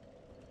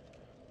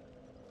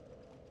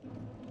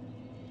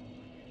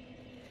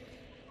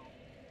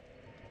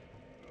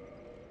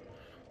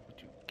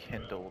 Would you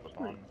kindle the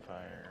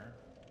bonfire?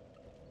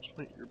 Just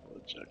my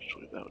earbuds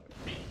actually, that would be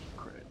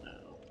peak right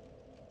now.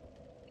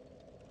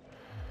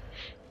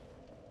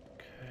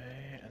 Okay.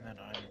 Okay, and then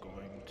I'm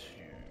going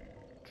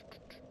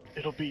to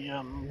It'll be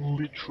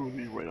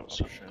literally right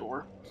outside the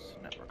door.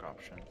 options, network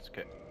options.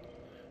 Okay.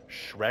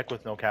 Shrek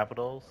with no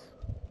capitals.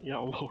 Yeah,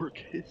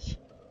 lowercase.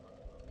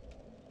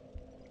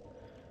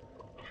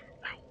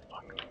 Ow,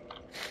 fuck.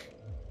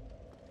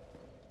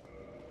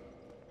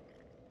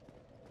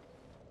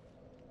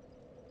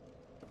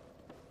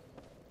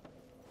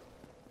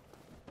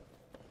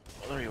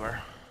 Oh, there you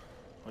are.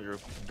 With your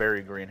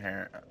very green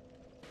hair.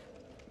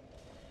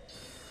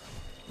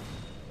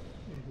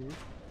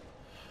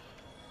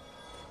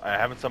 I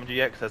haven't summoned you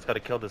yet because I just got to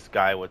kill this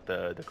guy with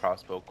the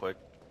crossbow quick.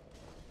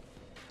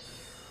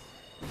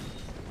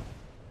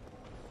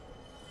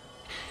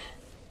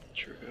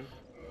 True.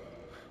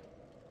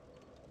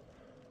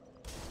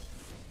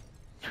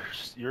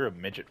 You're a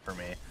midget for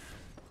me.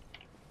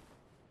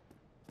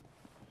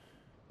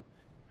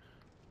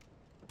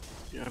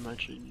 Yeah, I'm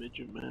actually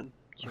midget man.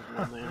 It's your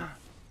real name.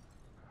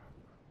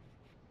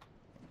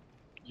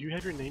 Do you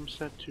have your name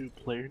set to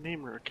player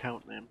name or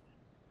account name?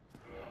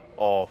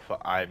 Oh,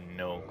 I have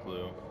no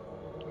clue.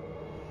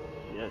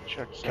 Yeah,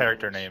 check settings.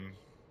 Character name.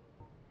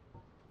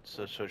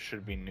 So it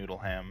should be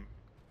Noodleham.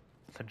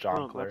 The Oh,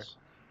 Jonkler. that's...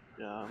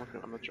 Yeah,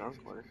 I'm the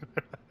Jonkler.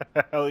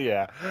 Hell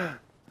yeah.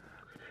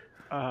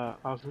 I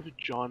was gonna do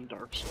John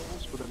Dark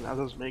Souls, but then as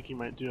I was making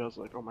my dude, I was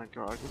like, oh my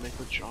god, I can make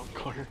the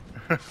Jonkler.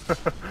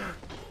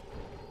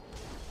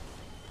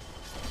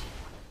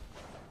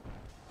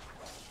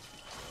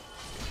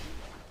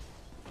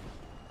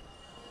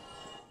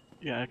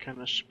 Yeah, I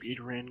kinda speed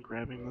ran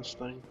grabbing this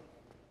thing.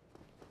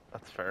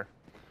 That's fair.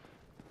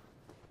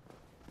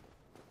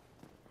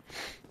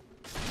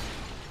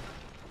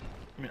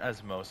 I mean,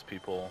 as most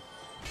people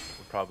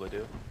would probably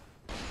do.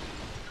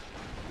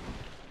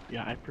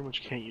 Yeah, I pretty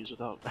much can't use it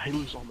without... I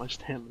lose all my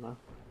stamina.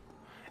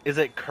 Is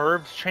it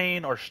curved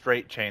chain or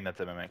straight chain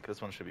that's a mimic?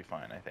 This one should be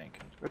fine, I think.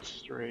 It's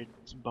straight.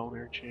 It's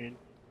boner chain.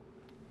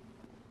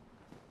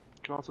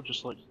 You can also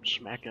just, like,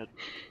 smack it.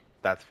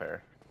 That's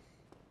fair.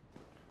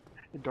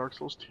 In Dark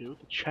Souls 2,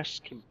 the chests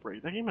can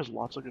break. That game has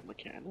lots of good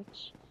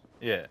mechanics.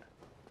 Yeah.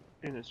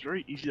 And it's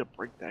very easy to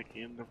break that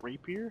game. The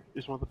rapier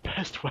is one of the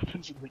best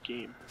weapons in the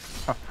game.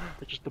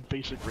 It's just the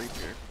basic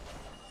rapier.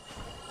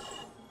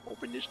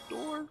 Open this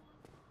door.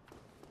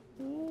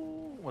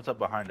 Ooh, what's up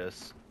behind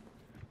us?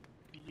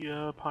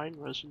 The pine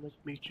resin that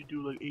makes you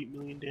do like 8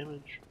 million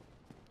damage.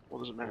 Well,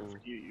 it doesn't matter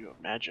for you, you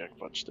have magic,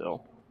 but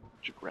still. You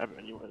should grab it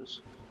anyways.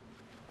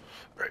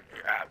 Right,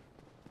 yeah.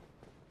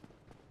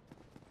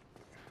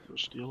 Go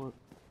steal it.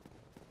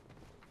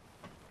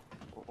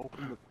 Or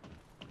open the...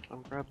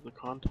 Come grab the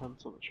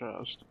contents of the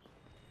chest.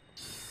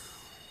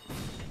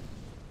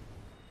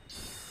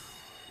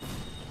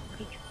 Where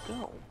did you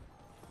go?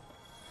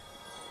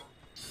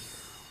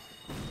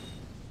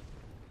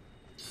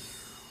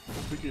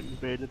 If we get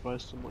invaded by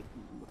some like...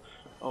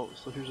 Oh,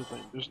 so here's the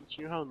thing.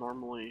 You know how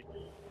normally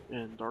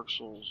in Dark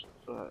Souls,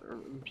 or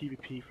in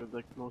PvP for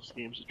like most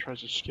games, it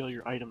tries to scale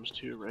your items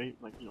too, right?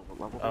 Like, you know,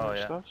 the level and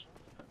yeah. stuff?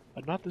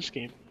 But not this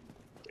game.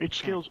 It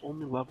scales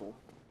only level.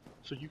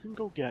 So you can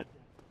go get...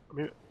 I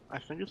mean, I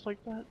think it's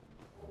like that.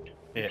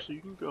 Yeah. So you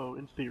can go,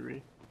 in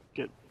theory,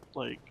 get,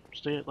 like,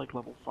 stay at, like,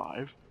 level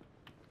 5,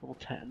 level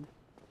 10,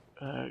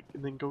 and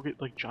then go get,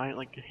 like, giant,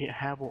 like,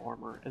 Havel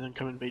armor, and then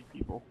come invade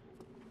people.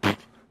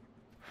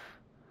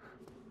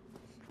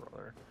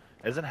 Brother.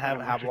 Isn't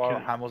I'm actually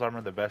kidding. Hamel's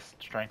armor the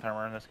best strength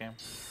armor in this game?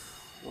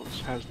 Well,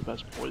 this has the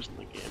best poison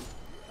in the game.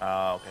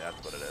 Oh, okay,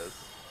 that's what it is.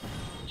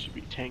 It should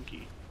be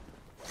tanky.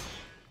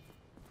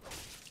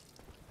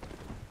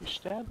 He's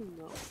stabbing,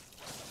 though.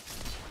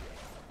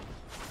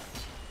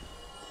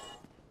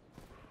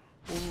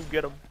 Ooh,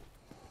 get him.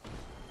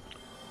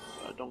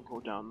 Don't go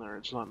down there,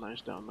 it's not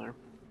nice down there.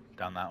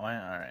 Down that way?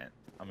 Alright.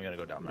 I'm gonna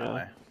go down that Yeah.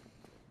 way.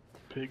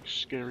 Big,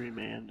 scary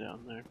man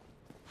down there.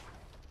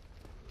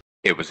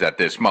 It was at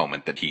this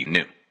moment that he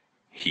knew.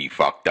 He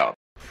fucked up.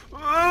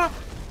 I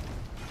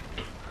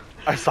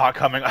saw it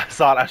coming. I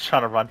saw it. I was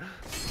trying to run.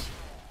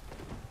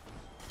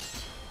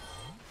 It's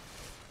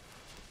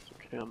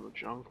okay, I'm the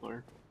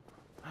Jonkler.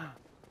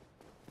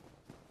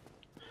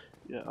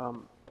 Yeah,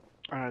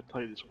 I gotta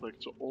tell you this quick.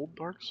 So, old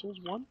Dark Souls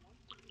 1?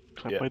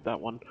 'Cause I played that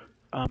one.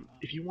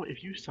 If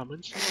you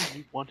summoned someone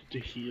you wanted to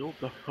heal,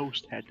 the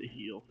host had to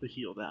heal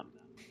them.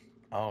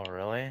 Oh,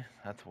 really?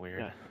 That's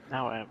weird. Yeah,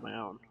 now I have my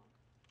own.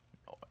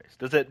 Nice.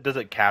 Does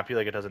it cap you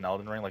like it does in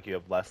Elden Ring? Like you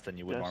have less than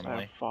you would Yes,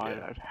 normally? I have 5.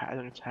 Yeah. I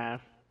think it's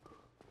half.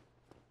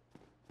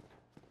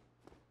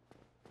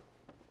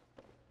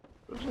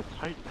 There's a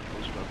Titan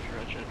lizard up here,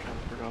 actually, I kind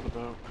of forgot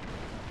about.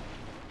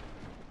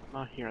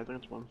 Not here, I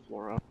think it's one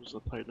floor up. There's a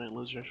Titanite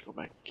lizard, I should go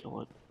back and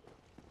kill it.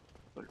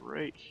 Like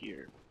right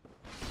here.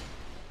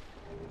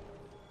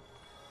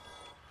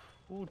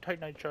 Ooh,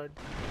 Titanite shard.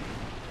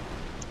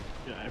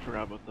 Yeah, I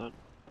forgot about that.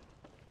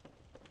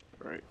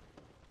 Right.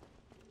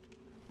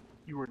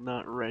 You were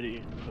not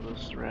ready for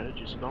this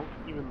strategy, so don't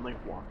even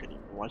like walk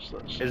anymore. Watch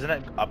this. Isn't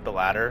it up the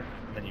ladder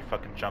and then you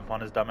fucking jump on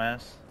his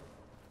dumbass?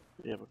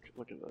 Yeah, but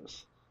look at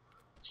this.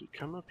 So you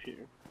come up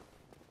here,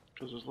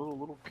 because there's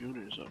little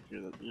gooners up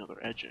here that, you know,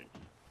 they're edging.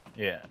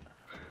 Yeah.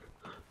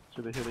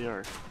 So here they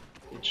are.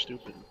 It's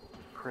stupid. Oh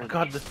Cringe.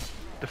 god,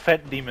 the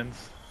Fent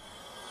demons.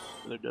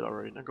 They're dead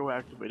already. Now go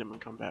activate them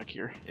and come back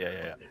here.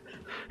 Yeah.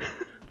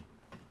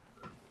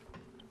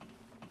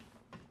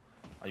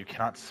 Oh, you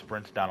cannot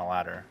sprint down a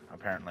ladder,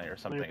 apparently, or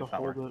something. You have It's to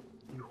not hold working. it.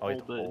 You Oh, you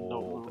hold it and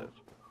don't hold move. it.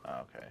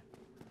 Oh, okay.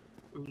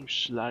 And you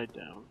slide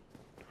down.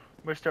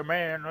 Mr.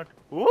 Man,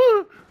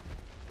 woo!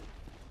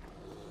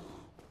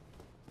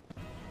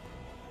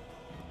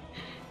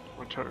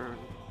 Return.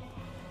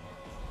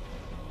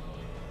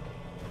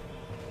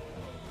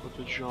 But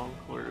the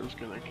jongleur is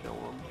gonna kill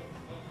him.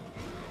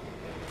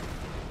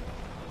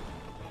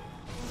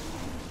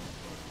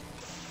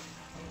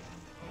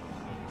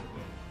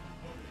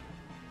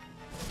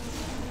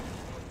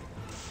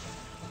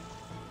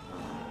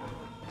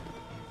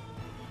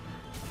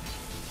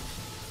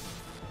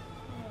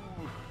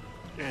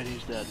 And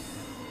he's dead.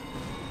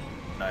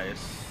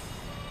 Nice.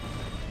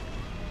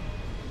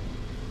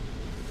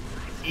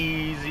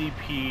 Easy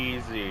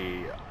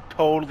peasy.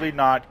 Totally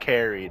not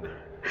carried.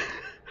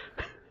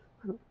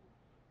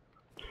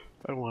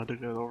 I wanted to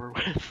get it over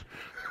with.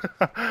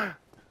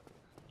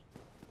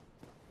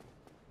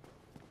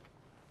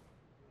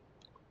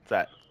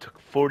 That took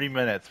 40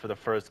 minutes for the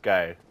first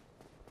guy.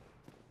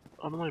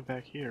 I'm only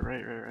back here.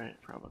 Right.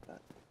 Forgot about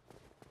that.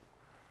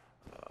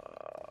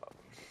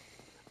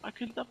 I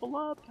could level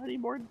up. I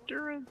need more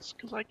endurance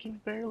because I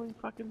can barely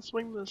fucking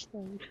swing this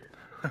thing.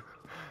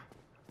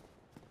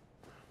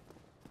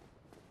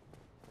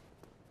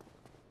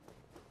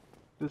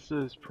 This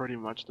is pretty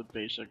much the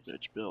basic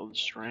bitch build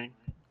strength.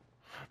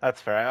 That's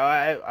fair.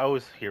 I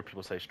always hear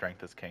people say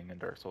strength is king in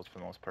Dark Souls for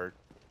the most part.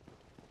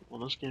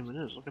 Well, this game it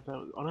is. Look at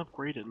that.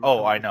 Unupgraded.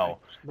 Oh, I know.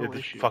 No It's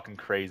issue. fucking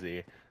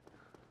crazy.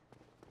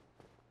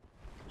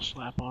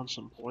 Slap on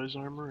some poise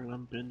armor and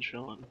I'm been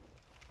chilling.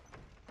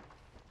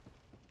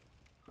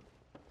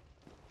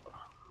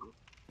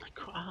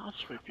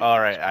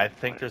 Alright, I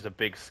think there's a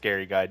big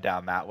scary guy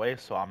down that way,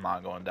 so I'm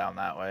not going down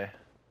that way.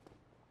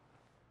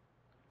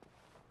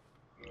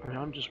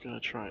 I'm just gonna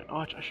try. Oh,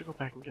 I should go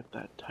back and get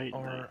that Titan.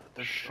 Or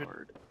there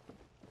should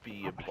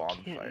be a but I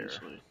can't bonfire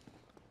easily.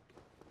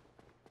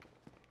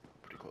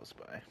 pretty close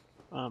by.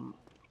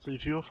 So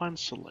if you go find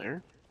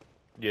Solaire,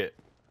 Yeah.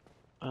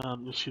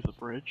 you'll see the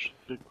bridge,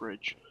 big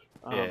bridge.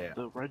 Yeah.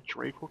 The red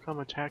drake will come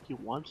attack you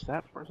once.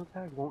 That first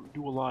attack won't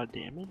do a lot of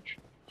damage.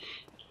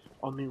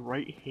 On the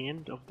right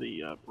hand of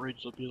the bridge,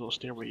 there'll be a little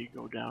stairway you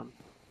go down,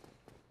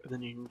 and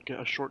then you can get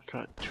a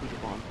shortcut to the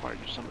bonfire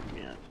to summon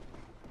me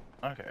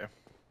at. Okay.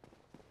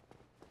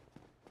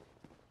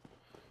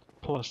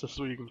 Plus, this is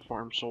where you can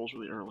farm souls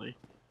really early.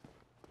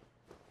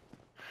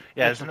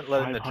 Yeah, It's isn't like it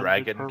letting the 500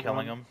 dragon per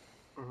killing run. him?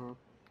 Mm-hmm.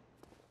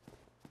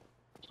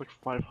 It's like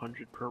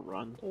 500 per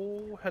run.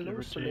 Oh, hello, Give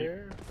or take.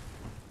 Solaire.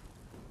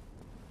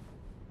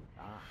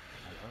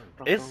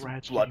 Drop Is the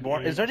rats to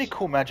Bloodborne? you Is there any aids.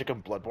 cool magic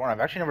in Bloodborne? I've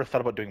actually never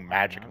thought about doing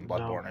magic in No.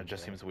 Bloodborne. It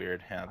just seems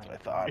weird. Yeah, that's what I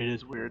thought. It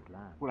is weird.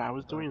 What I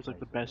was doing is like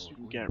the best you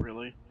can get,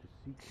 really.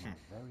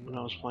 When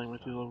I was playing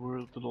with the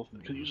little,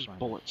 because you use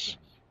bullets.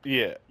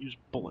 Yeah. Use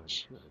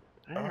bullets.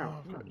 Damn,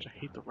 I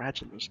hate the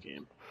rats in this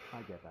game.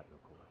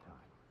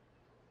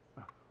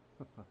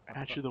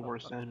 Actually, the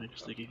worst enemy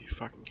because they give you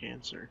fucking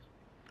cancer.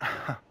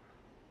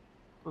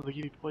 Well, they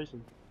give you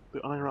poison. They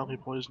unironically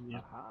poison you.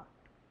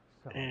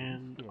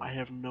 And I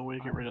have no way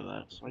to get rid of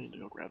that, so I need to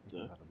go grab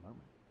the...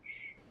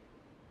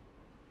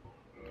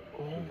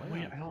 Oh,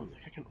 wait, I don't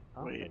think I can...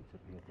 Wait.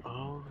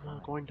 Oh, no,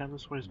 going down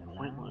this way is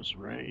pointless,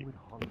 right?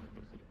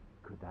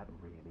 Could that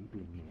really be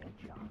mere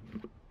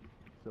chance?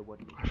 So what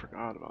I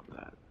forgot about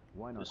that.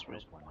 This way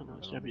is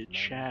pointless. You gotta be a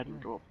Chad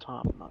and go up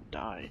top and not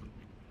die.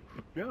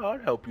 Yeah, I'll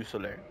help you,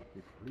 Solaire.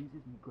 It pleases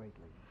me greatly.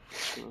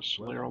 Just gonna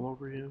Solaire all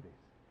over you.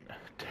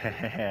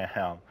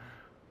 Damn.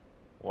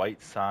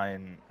 White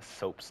sign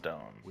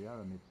soapstone. We are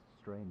amidst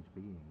strange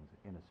beings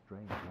in a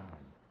strange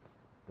land.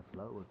 The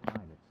flow of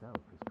time itself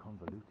is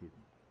convoluted,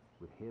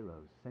 with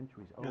heroes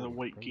centuries old. Yeah, the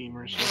white fading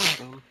gamer away.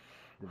 system.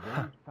 The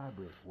very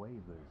fabric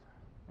wavers,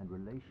 and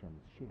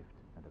relations shift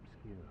and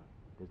obscure.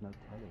 There's no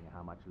telling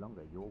how much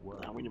longer your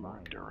world Now we need more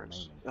mine will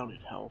endurance. remain I don't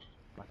need health.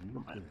 But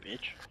Am I a useless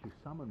bitch? to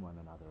summon one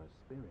another as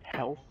spirits.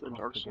 Health in cross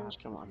Dark the Souls?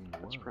 gaps Come on, between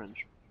that's worlds,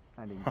 cringe.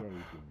 and engage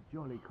in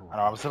jolly I don't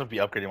know, I'm just gonna be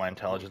upgrading my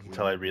intelligence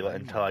until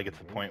I get to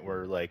the point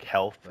where like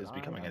health is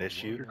becoming an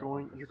issue.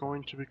 You're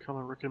going to become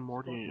a Rick and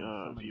Morty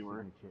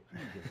viewer.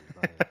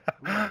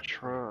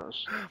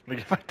 Trust. I'm gonna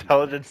get my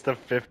intelligence to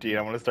 50 and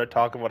I'm gonna start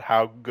talking about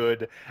how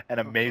good and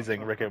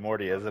amazing Rick and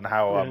Morty is and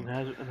how and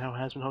how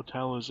Hazbin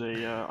Hotel is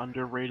a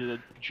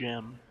underrated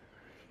gem.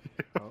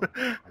 Oh,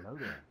 hello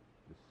there.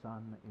 The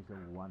sun is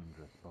a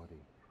wondrous body,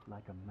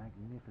 like a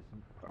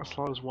magnificent I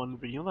saw this one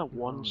video. You know that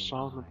one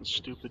song that the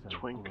stupid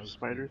twink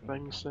spider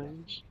thing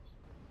sings?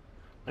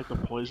 Like the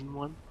poison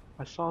one?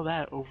 I saw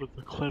that over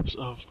the clips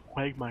of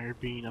Quagmire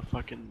being a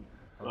fucking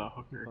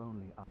hooker.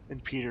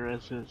 And Peter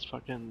as his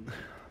fucking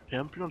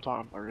pimp. You know what I'm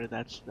talking about, right?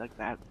 That's like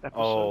that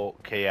episode. Oh,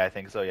 okay, yeah, I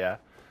think so, yeah.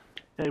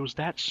 Yeah, it was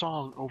that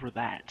song over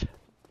that.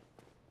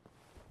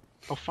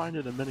 I'll find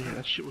it in a minute here.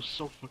 That shit was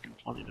so fucking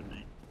funny to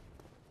me.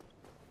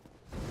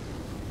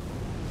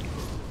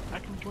 I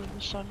can join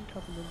the Sun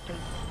Covenant thing.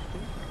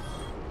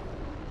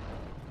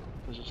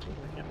 Does it still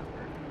like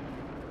everywhere?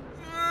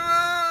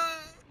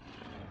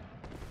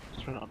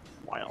 It's been a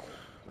while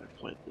since I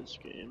played this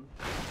game.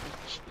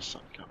 It's the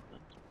Sun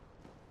Covenant.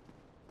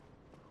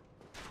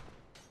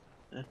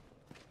 Eh.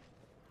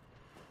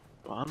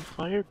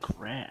 Bonfire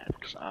grab,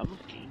 cause I'm a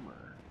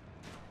gamer.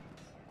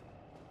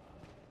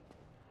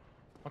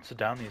 What's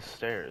down these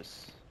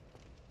stairs?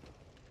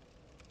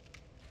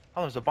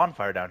 Oh, there's a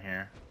bonfire down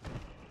here.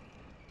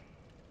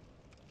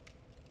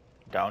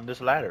 Down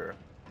this ladder.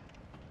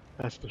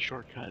 That's the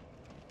shortcut.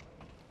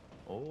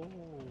 Oh.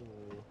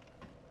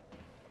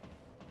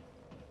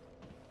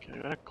 Okay,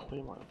 I got a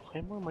Claymore.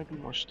 Claymore might be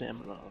more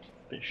stamina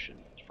efficient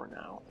for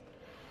now.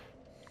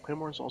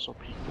 Claymore is also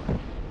peak.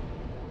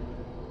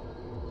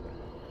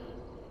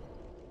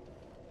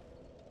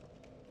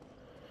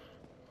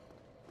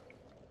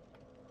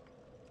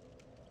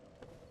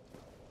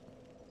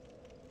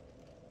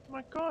 Oh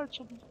my god,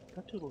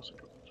 that dude looks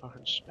like a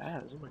fucking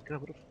spaz. Oh my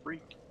god, what a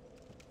freak.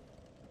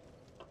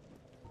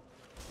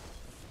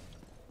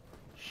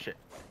 Shit.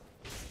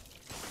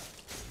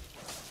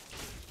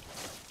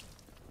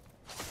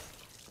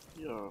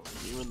 Yo,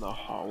 you in the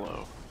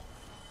hollow.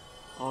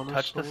 Honestly,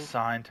 Touch the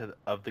sign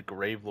of the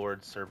Grave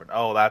Lord Servant.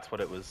 Oh, that's what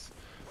it was.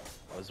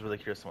 I was really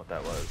curious on what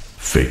that was.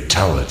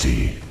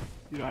 Fatality.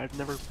 Yeah, I've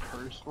never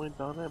personally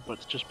done it, but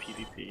it's just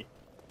PvP.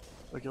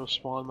 Like, you'll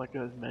spawn like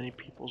as many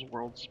people's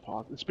worlds as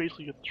possible. It's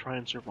basically you try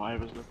and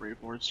survive as the Grave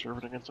Lord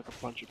Servant against like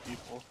a bunch of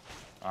people.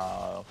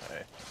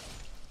 Okay.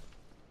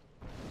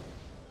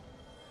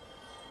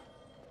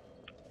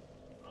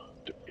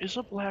 There is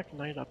a Black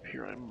Knight up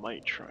here I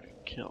might try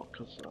and kill,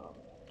 cause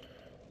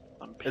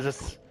I'm Is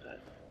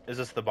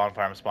this the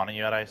bonfire I'm spawning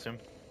you at, I assume?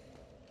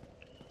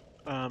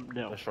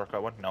 no. The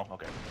shortcut one? No?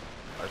 Okay.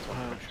 I just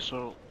wanted to make sure.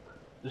 So,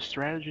 the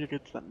strategy to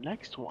get to the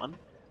next one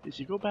is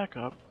you go back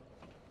up,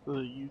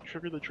 you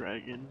trigger the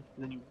dragon,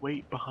 and then you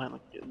wait behind,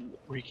 like,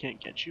 where he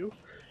can't get you.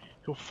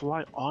 He'll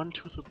fly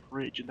onto the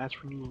bridge, and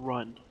that's when you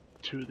run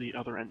to the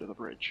other end of the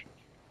bridge.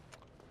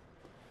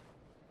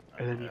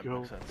 And then you That go.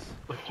 makes sense.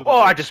 Like, to the Oh,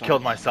 I right just side.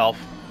 killed myself.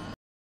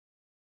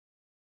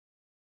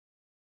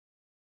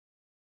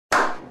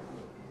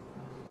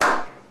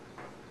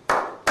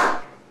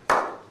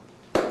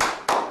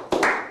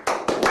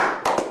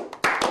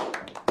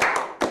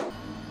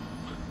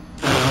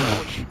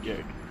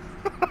 Gig.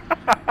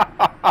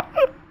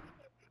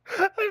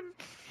 I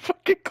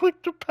fucking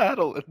clicked the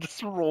paddle and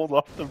just rolled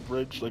off the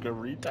bridge like a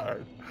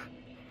retard.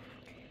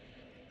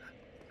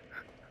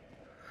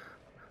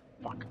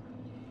 Fuck.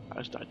 I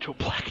just died to a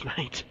Black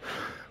Knight.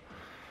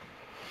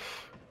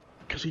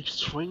 Because he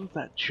swings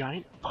that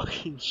giant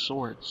fucking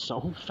sword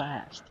so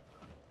fast.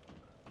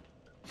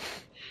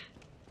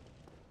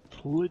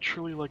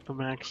 Literally like the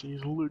max,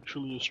 he's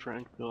literally a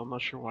strength build. I'm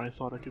not sure why I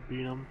thought I could beat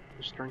him.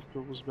 The strength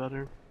build was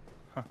better.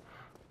 Huh.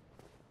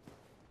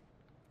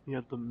 He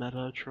had the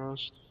meta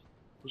trust.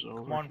 It was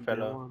over Come on, from day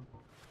fella. one.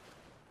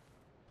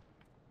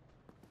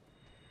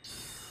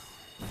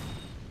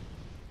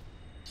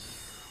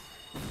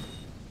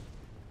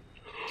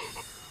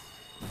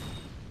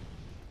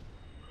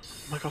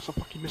 Oh my god, stop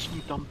fucking missing,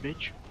 you dumb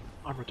bitch.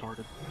 I'm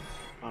retarded.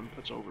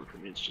 That's over for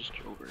me, it's just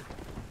over.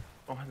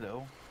 Oh,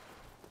 hello.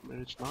 I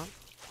mean, it's not.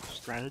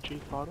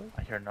 Strategy thought of?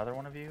 I hear another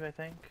one of you, I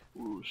think.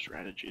 Ooh,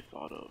 strategy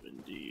thought of,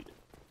 indeed.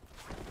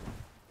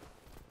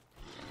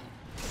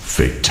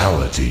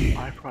 Fatality.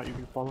 I forgot you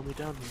can follow me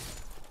down here.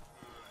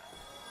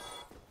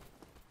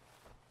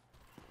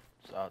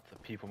 So it's the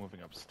people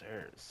moving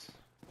upstairs.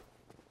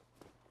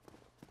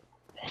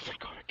 Oh thank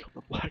god, I killed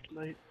the Black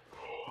Knight.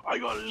 I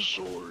got his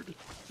sword!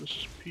 This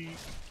is peak.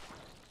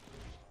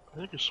 I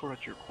think his sword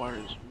actually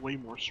requires way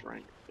more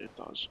strength. It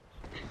does.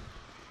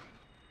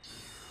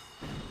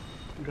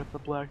 You got the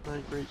Black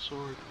Knight great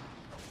sword.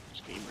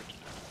 It's gamer time.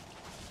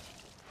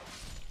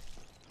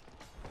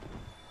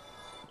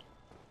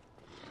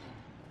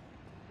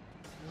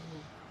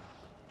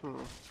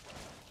 Hmm.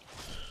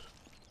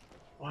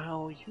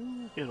 While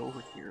you get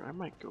over here, I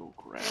might go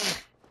grab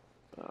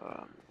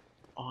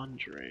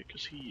Andre,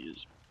 because he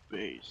is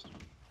based.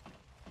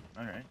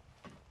 Alright.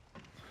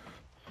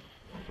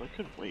 So I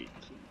could wait.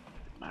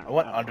 I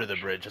went under the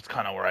bridge. That's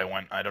kind of where I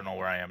went. I don't know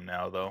where I am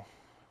now, though.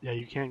 Yeah,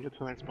 you can't get to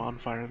the next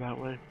bonfire that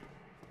way.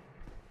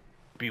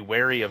 Be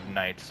wary of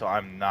night, so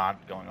I'm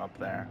not going up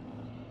there.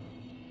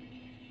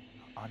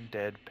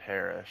 Undead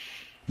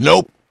perish.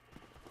 Nope.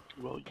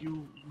 Well,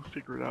 you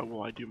figure it out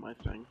while I do my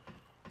thing.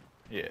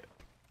 Yeah.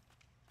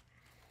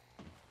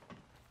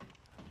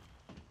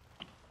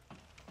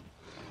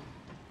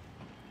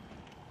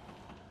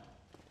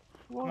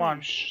 Come on.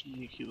 you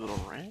sneaky little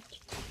rat.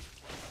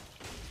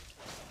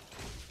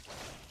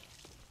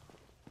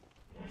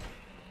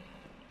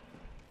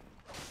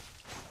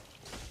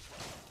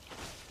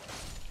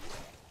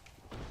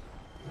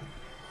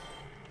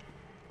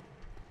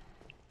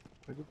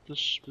 Where did this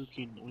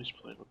spooky noise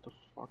play? What the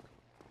fuck?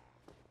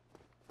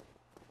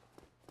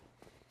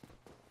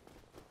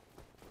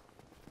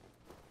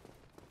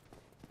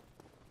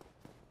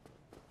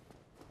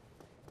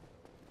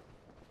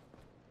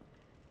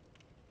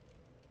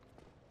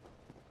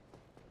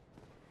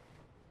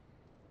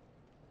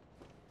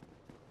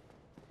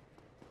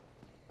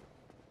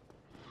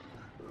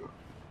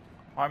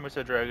 Hi,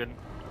 Mr. Dragon.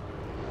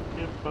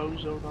 Get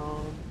bozoed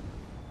on.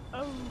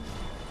 Oh.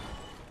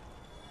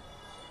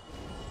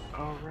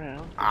 Alright.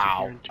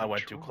 Ow! I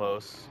went too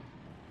close.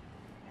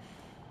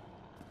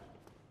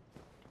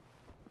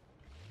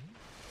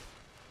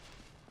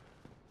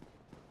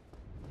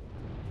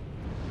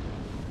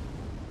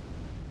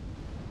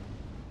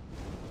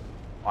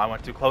 I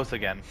went too close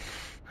again.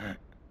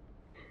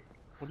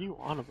 What are you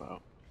on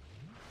about?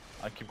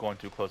 I keep going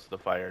too close to the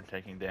fire and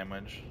taking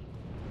damage.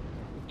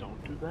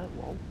 Don't do that,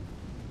 lol.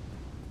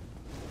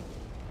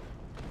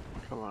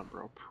 Come on,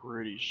 bro.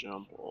 Pretty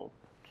simple.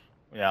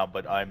 Yeah,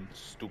 but I'm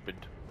stupid.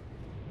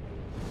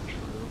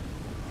 True.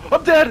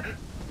 I'm dead!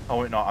 Oh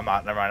wait, no, I'm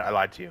not. Never mind. I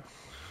lied to you.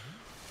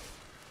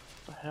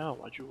 What the hell?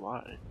 Why'd you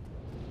lie?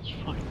 It's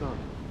fucked up.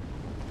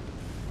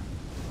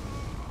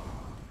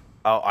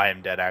 Oh, I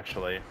am dead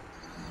actually.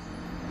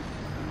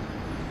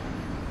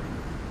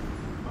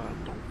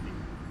 Don't be.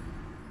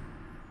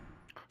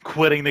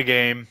 Quitting the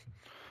game.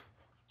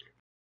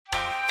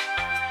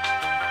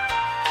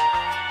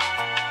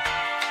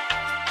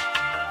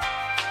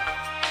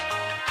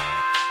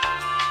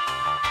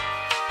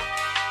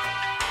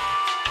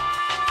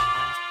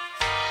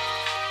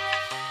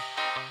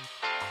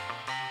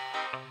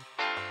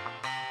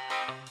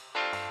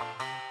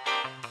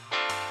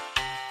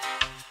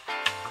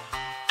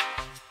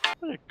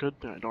 What a good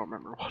thing I don't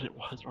remember what it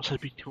was, or else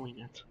I'd be doing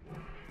it.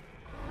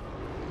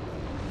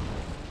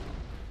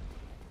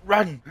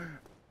 Run!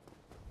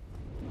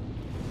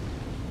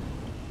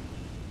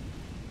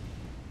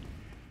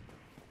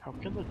 How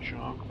can the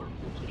juggler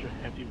hold such a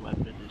heavy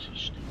weapon? Is he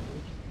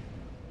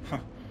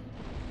stupid?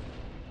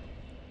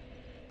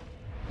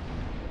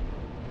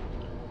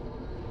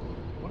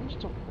 What is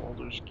the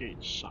Baldur's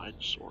Gate side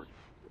sword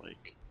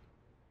like?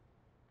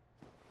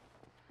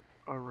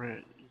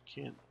 Alright, you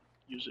can't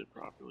use it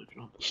properly if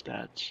you don't have the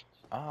stats.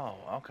 Oh,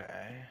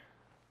 okay.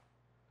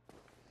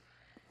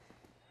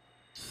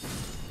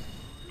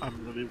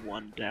 I'm really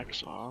one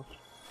dex off.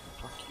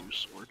 Fuck you,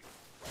 sword.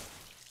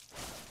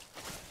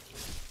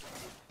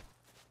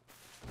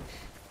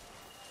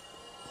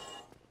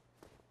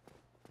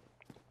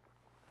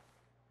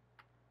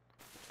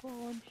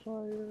 On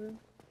fire.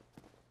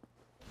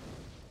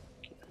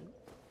 Okay.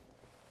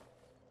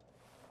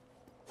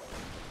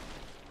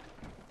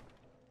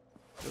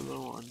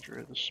 Hello,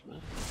 Andre the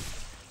Smith.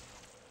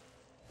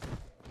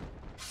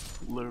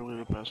 Literally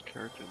the best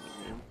character in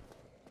the game.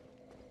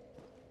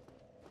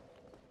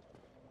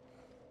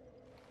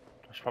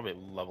 I should probably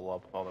level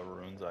up all the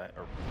runes I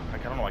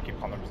don't know why I keep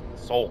calling them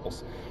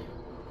souls.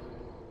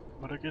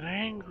 But I get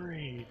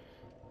angry.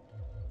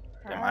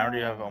 Damn, I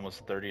already have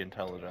almost 30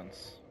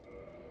 intelligence.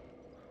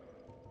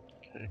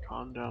 Okay,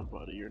 calm down,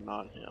 buddy. You're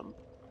not him.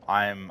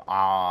 I'm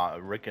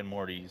Rick and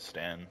Morty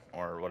Stan,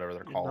 or whatever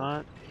they're You're called.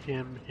 not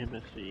him,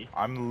 Himothy.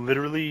 I'm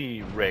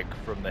literally Rick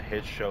from the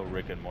hit show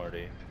Rick and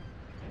Morty.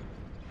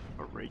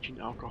 A raging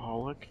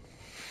alcoholic?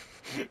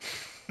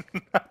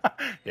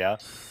 Yeah.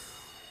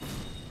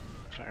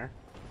 Fair.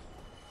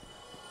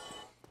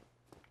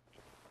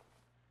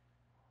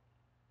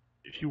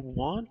 If you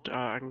want,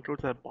 I can go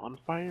to that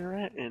bonfire you're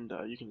at, and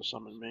you can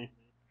summon me.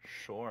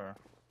 Sure.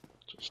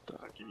 Just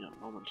give me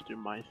a moment to do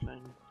my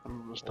thing.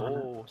 I'm almost done.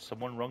 Oh,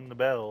 someone rung the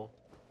bell.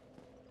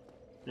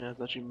 Yeah,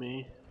 that's you,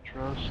 me.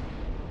 Trust.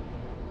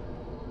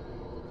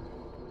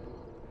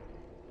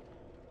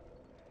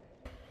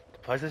 The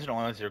PlayStation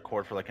only lets you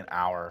record for like an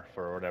hour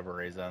for whatever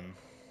reason.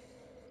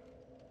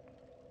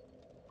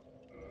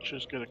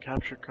 Just get a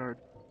capture card.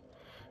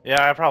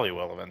 Yeah, I probably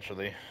will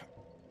eventually.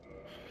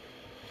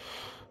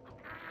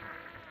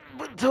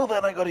 But until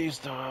then, I gotta use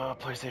the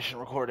PlayStation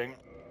recording.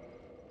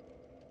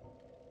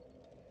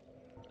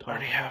 I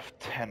already have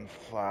 10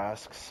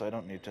 flasks, so I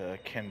don't need to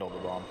kindle the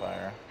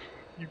bonfire.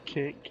 You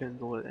can't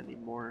kindle it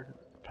anymore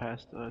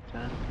past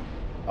 10.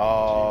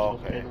 Oh,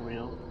 Seems so okay.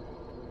 pinwheel.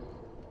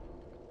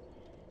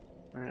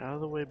 Alright, out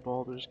of the way,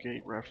 Baldur's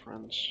Gate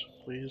reference.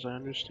 Please, I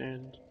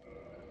understand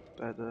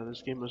that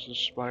this game was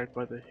inspired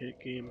by the hit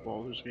game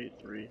Baldur's Gate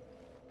 3.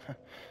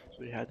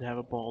 So you had to have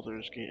a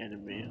Baldur's Gate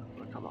enemy,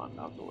 but come on,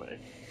 out of the way.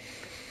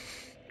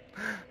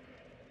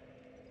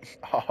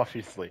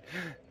 Obviously.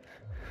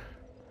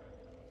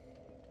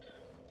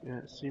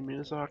 Yeah, see,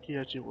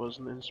 Miyazaki actually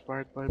wasn't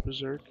inspired by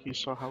Berserk. He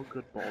saw how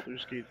good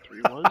Baldur's Gate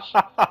 3 was,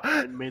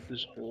 and made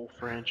this whole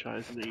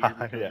franchise in a year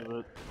because Yeah.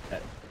 of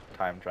it.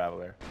 Time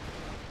traveler.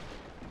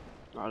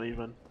 Not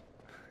even.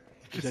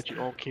 These actually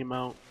all came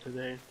out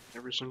today,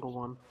 every single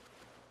one.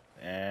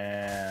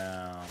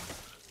 Damn.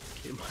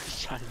 Okay, my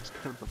side is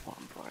kind of the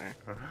bonfire.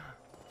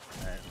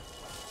 Alright.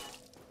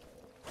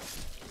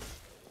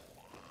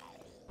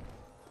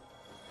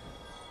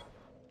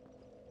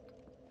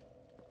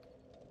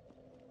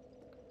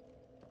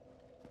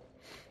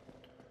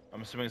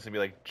 I'm assuming it's gonna be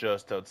like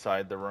just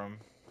outside the room.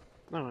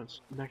 No,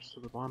 it's next to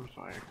the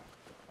bonfire.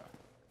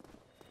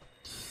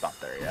 It's not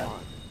there yet.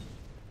 What?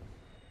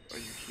 Are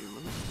you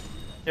human?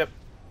 Yep,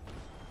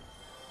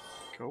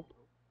 Cope?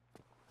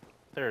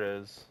 there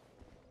it is.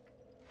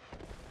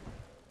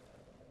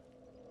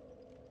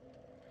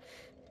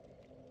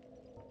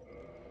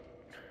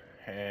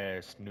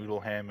 Yes, Noodle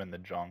Ham and the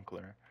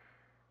Jonkler.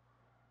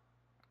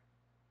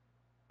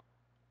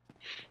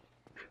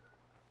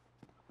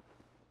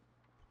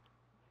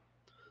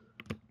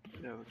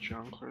 Yeah, the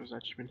Jonkler has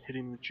actually been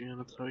hitting the gym.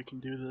 That's how he can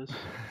do this.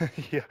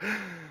 Yeah.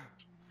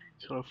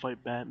 He's gotta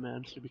fight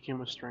Batman, so he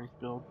became a strength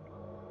build.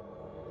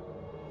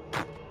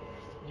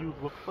 You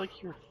look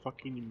like you're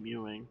fucking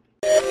mewing.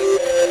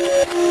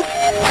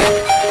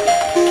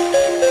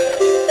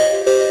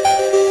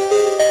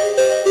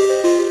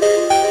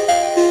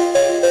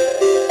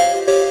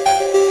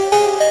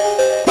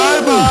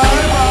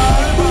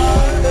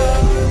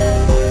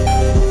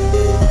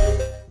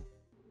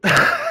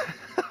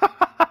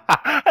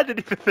 I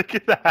didn't even think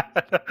of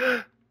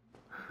that.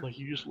 Like,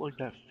 you just like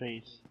that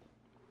face.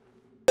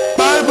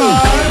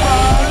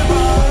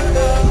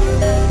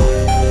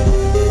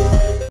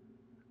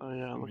 Oh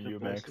yeah, look at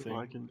this. That's what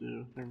I can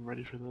do. I'm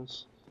ready for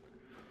this.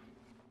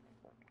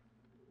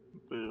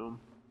 Boom.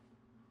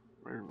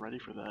 We're ready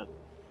for that.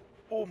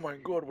 Oh my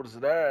god, what is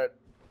that?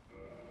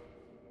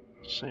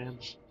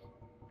 Sans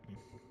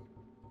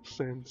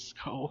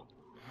skull.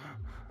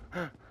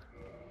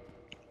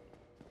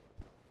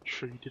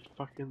 Sure, you did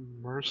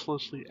fucking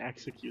mercilessly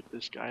execute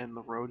this guy in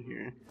the road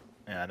here.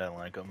 Yeah, I don't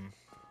like him.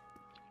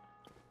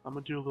 I'm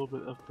gonna do a little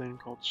bit of thing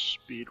called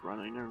speed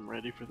running. I'm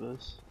ready for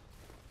this.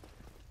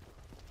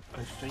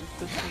 I think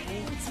this is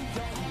it.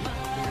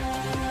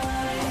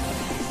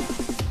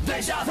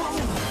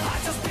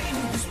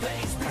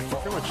 I can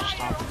pretty much just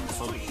stop and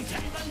close the gates.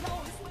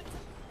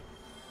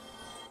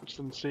 Which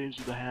then saves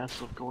you the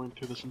hassle of going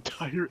through this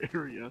entire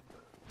area.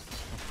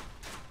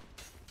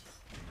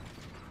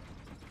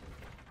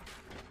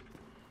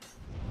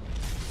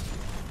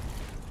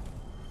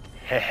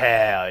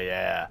 Hell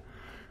yeah.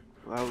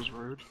 That was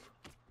rude.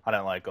 I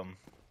don't like him.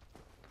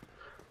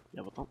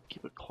 Yeah, but don't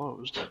keep it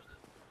closed. You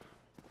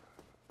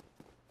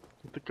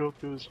have to go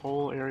through this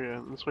whole area,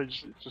 and this way it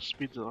just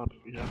speeds it up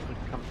if you have to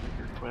come through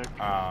here quick.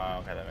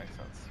 Okay, that makes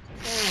sense.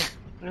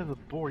 Yeah, the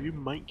boar, you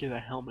might get a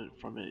helmet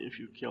from it if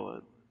you kill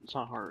it. It's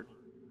not hard.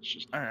 It's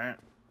just... Alright.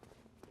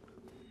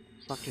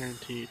 It's not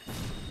guaranteed.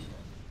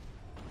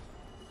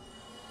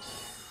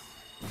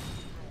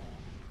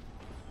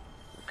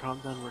 Calm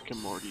down, Rick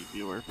and Morty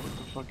viewer. Put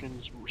the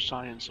fucking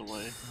science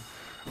away.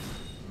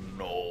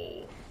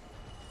 No.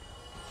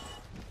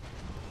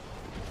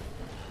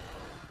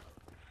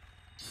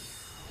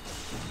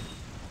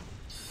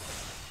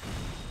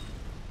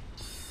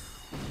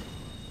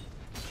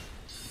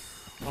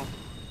 Oh. Oh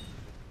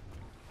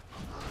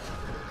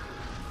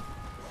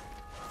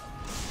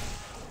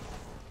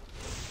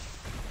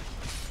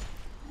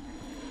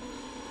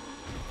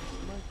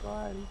my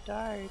god, he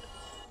died.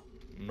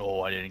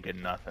 No, I didn't get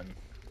nothing.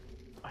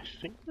 I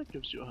think that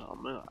gives you a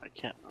helmet. I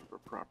can't remember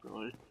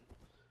properly.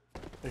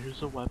 But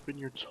here's a weapon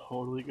you're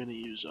totally gonna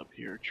use up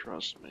here,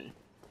 trust me.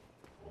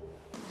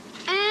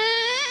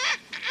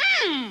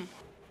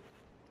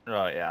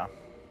 Oh, yeah.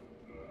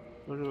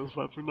 Look at this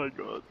weapon I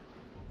got.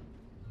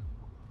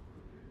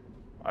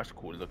 That's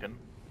cool looking.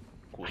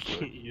 Cool I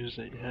can't use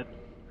it yet.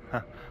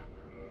 Huh.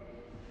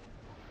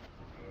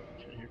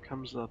 Okay, here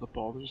comes the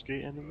Baldur's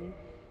Gate enemy.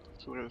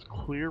 So we have this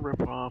clear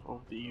ripoff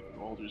of the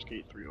Baldur's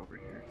Gate 3 over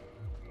here.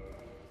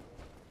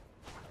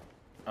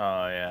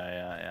 Oh,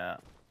 yeah.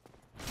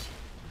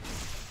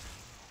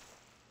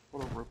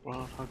 What a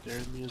ripoff, how dare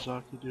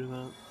Miyazaki do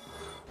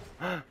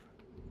that?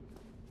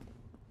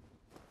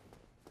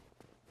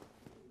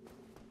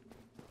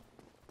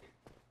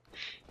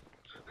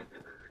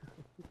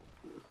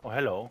 Oh,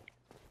 hello.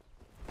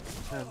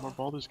 Yeah, more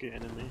Baldur's Gate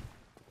enemy.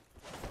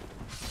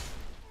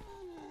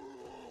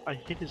 I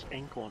hit his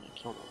ankle and it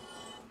killed him.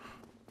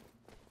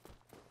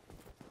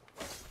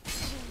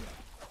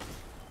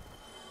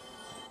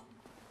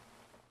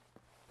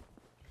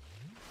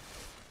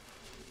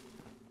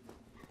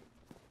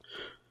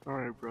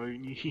 Alright bro,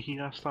 you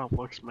gotta stop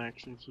Lux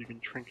Maxing so you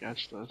can drink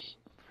Estus.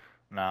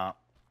 Nah.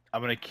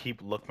 I'm gonna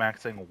keep look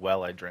maxing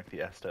while I drink the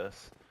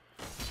Estus.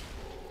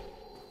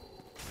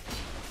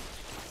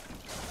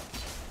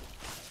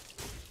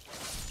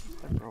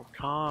 Hey bro,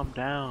 calm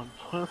down.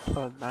 Put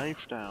the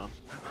knife down.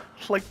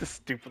 Like the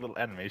stupid little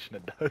animation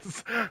it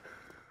does. I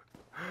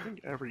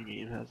think every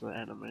game has that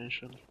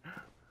animation.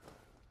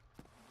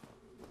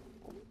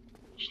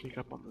 Sneak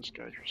up on this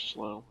guy if you're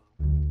slow.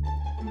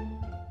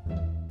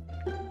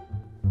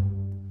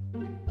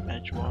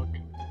 Edge walk.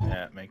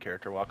 Yeah, main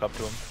character walk up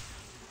to him.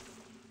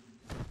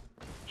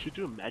 Should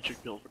do a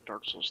magic build for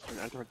Dark Souls 3.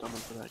 I've never done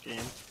one for that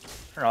game.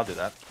 Sure, I'll do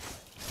that.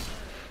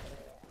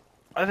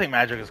 I think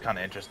magic is kind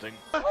of interesting.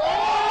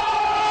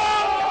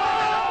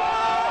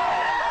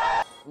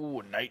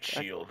 Ooh, Night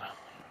Shield.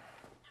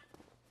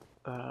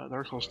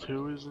 Dark Souls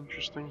 2 is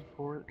interesting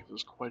for it because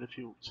there's quite a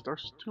few. See, Dark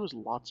Souls 2 has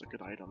lots of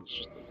good items.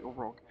 Just the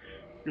overall.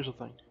 Here's the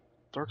thing: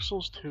 Dark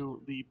Souls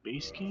 2, the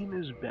base game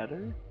is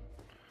better,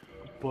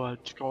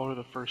 but Scholar of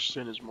the First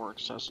Sin is more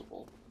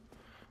accessible.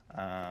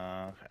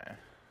 Okay.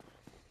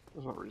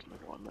 There's no reason to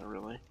go in there,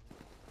 really.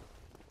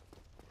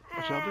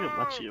 Actually, I don't think it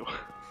lets you.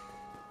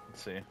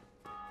 Let's see.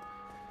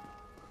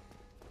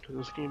 Because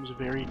this game is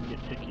very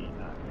nitpicky in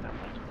that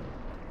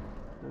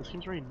way. It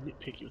seems very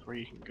nitpicky with where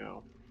you can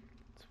go.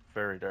 It's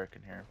very dark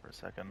in here for a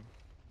second.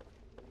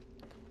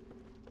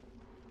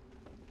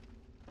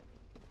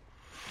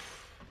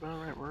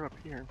 Alright, we're up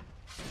here.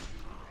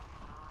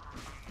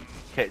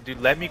 Okay,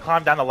 dude, let me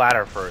climb down the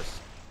ladder first.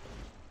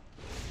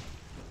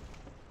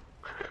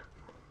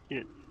 You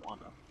didn't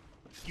wanna.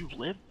 You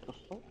lived? The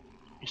fuck?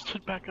 You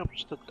stood back up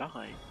just to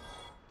die.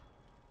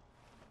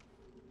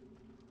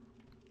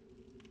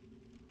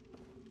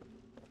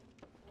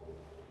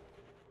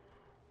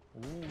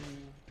 Ooh.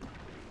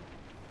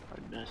 I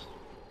missed.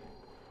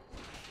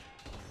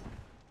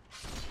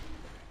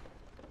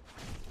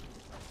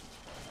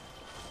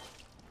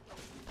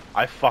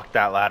 I fucked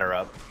that ladder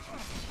up.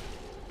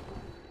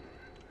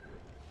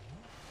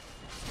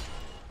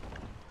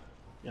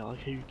 Yeah, like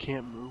how you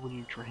can't move when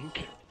you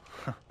drink.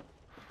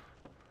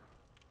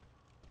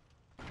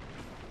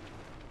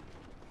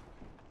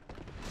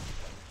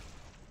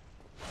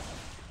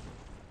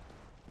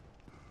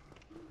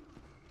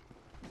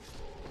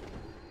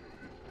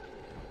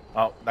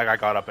 Oh, that guy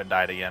got up and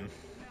died again.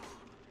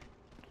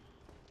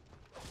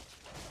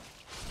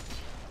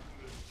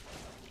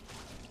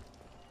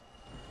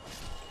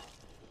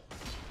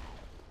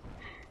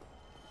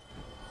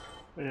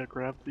 Oh yeah,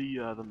 grab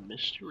the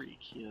mystery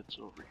key that's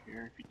over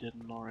here if you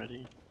didn't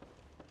already.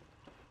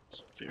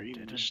 It's very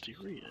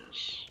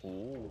mysterious.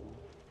 Ooh,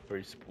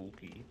 very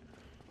spooky.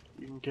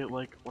 You can get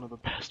like one of the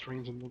best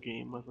rings in the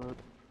game with it.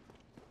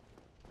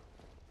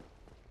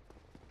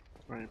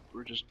 Right,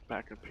 we're just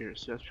back up here.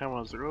 See, that's kind of what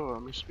I was like, oh,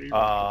 let me speed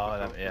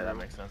run. Yeah, that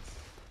makes sense.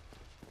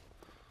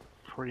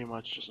 Pretty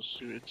much just a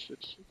suit. It's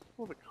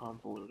a little bit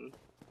convoluted.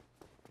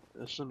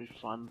 This is gonna be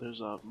fun. There's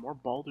more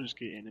Baldur's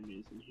Gate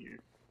enemies in here.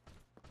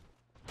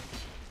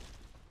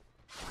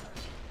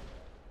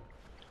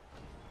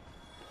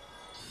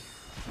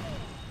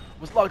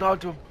 Was locked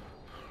onto him.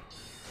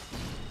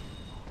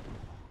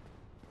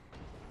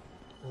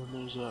 And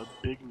there's a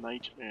big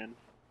knight man.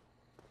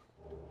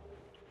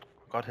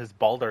 Got his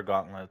Baldur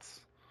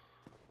gauntlets.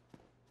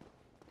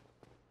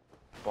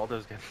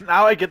 Baldur's Gate.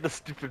 Now I get the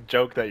stupid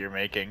joke that you're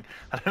making.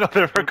 I don't know if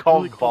they were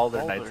called Really Baldur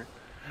Baldur.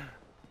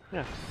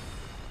 Knights.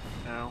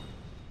 Yeah. Ow.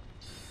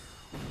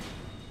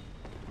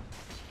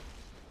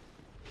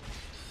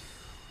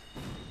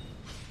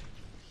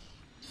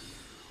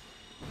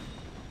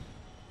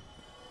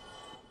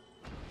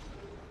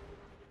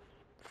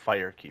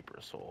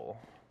 Firekeeper soul.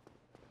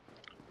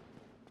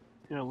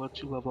 Yeah, it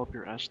lets you level up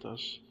your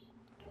Estus.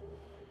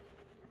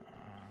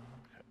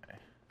 Okay.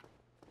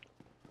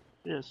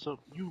 Yeah, so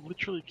you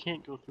literally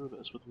can't go through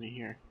this with me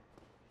here.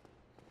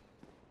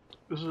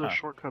 This is Huh. a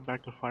shortcut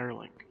back to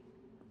Firelink.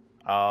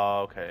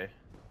 Oh, okay.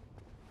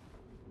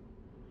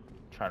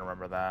 Trying to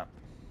remember that.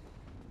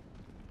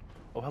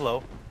 Oh,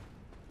 hello.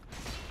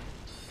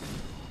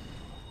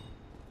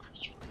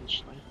 Just fucking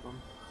snipe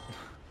them.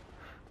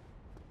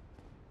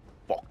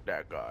 Fuck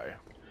that guy.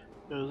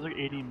 Yeah, there's like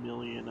 80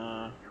 million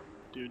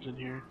dudes in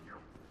here.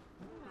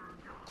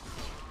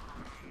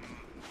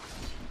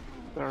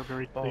 They are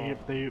very. They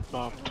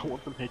don't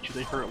let them hit you.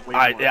 They hurt way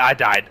more. Yeah, I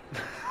died.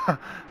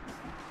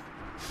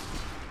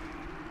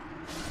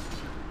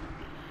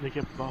 They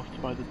get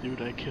buffed by the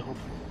dude I killed.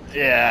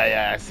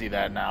 Yeah, I see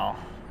that now.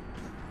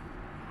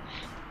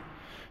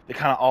 They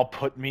kind of all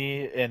put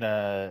me in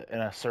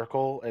a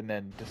circle and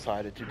then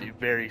decided to do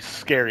very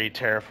scary,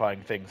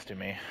 terrifying things to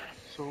me.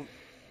 So,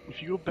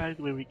 if you go back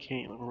the way we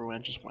came, like where we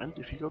just went,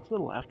 if you go to the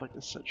left, like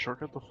this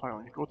shortcut to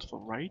Firelink, you go to the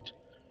right,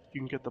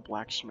 you can get the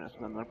blacksmith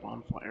and then their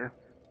bonfire.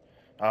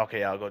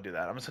 Okay, I'll go do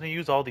that. I'm just gonna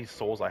use all these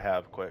souls I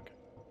have quick.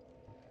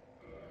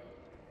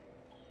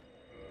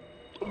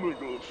 I'm gonna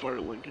go to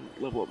Firelink and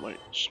level up my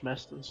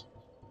Smestas.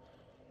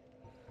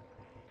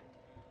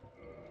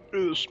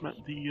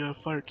 The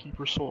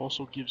Firekeeper soul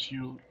also gives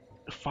you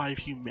 5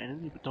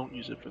 humanity, but don't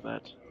use it for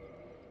that.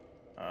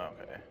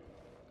 Okay.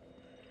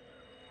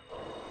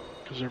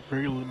 Because they're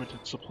very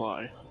limited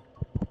supply.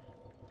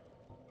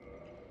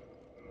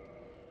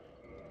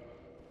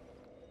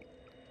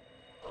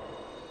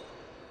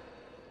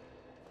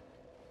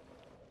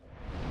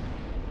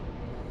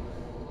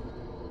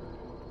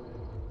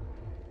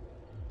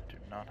 Do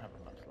not have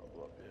enough to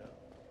level up yet.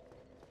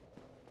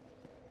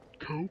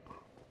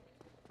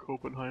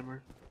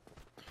 Copenheimer.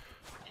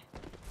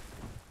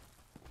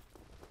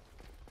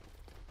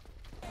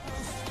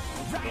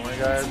 Don't worry,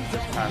 guys.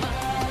 Just kind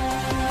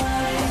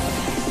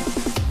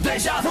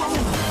Deja vu,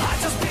 I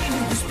just been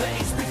in this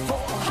place before.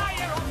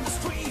 Higher on the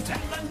street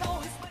and I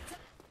know it's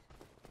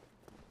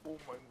Oh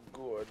my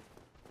god.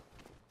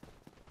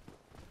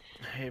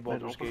 Hey, Man,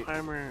 Baldur's Gate.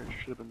 Oppenheimer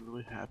should have been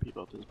really happy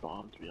about this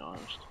bomb, to be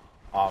honest.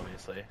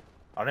 Obviously.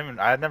 I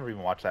had never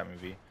even watched that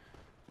movie.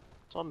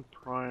 It's on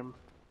Prime.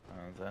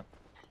 Is it?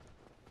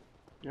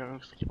 Yeah, I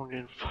just keep on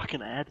getting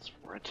fucking ads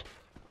for it.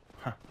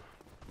 Huh.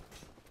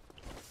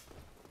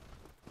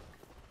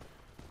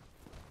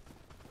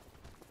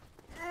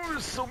 Oh,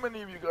 there's so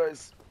many of you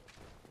guys.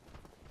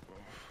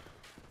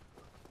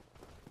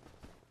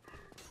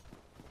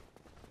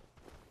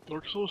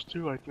 Dark Souls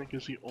 2, I think,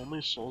 is the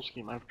only Souls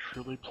game I've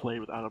truly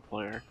played without a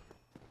player.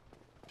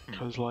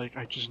 Cause like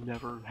I just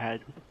never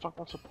had. Who the fuck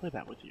wants to play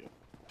that with you?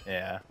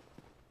 Yeah.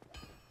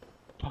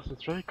 Plus,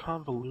 it's very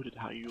convoluted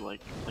how you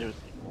like play with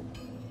people.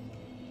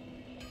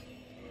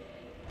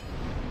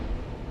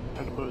 I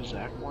had to play with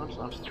Zach once,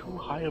 and I was too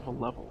high of a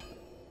level,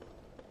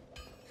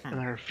 and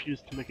I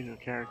refused to make a new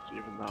character,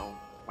 even though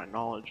my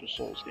knowledge of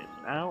Souls games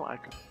now, I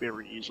could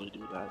very easily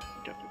do that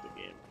and get through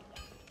the game.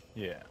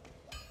 Yeah.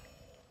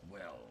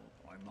 Well,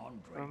 I'm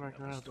Andre. Oh my of the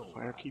god, the store.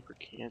 Firekeeper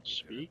can't If you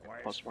speak.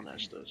 require Plus one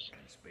speaking, Estes. you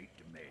can speak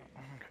to me.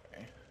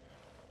 Okay.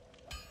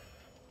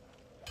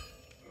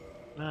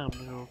 Now I'm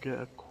gonna go get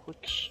a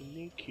quick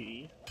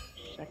sneaky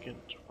second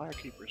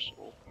Firekeeper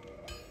soul.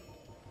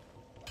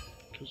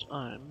 Cause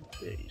I'm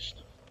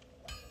based.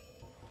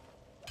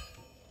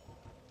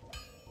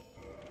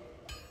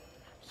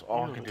 So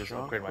all I Ew, can the do is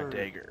upgrade my Jonquil-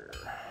 dagger.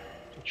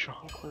 The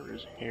Jonquil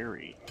is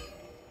hairy.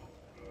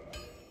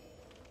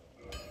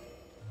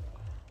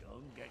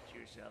 Don't get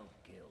yourself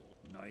killed.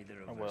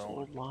 Neither of Oh, us well.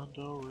 Old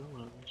Londo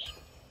Ruins.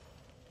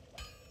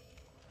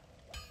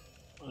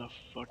 What a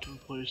fucking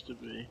place to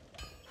be.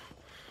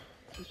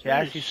 This Yeah,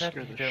 really actually said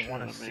scared he the didn't shit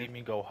want out to of see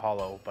me go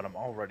hollow, but I'm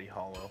already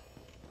hollow.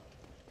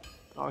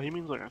 Oh, he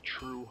means like a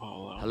true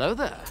hollow. Hello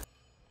there.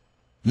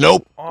 The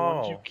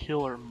ones you Oh.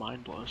 kill are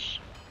mindless.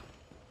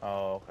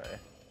 Oh, okay.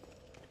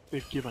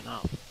 They've given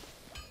up.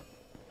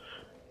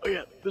 Oh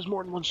yeah, there's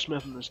more than one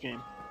smith in this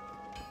game.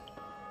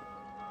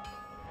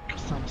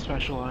 Some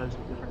specialize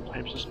in different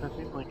types of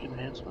smithing, like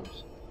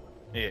enhancements.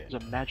 Yeah. There's a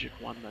magic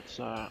one that's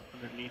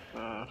underneath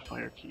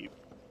Firekeep.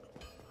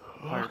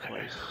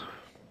 Fireplace.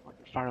 Like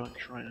a Firelink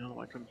Shrine, I don't know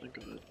why I couldn't think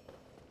of it.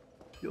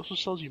 He also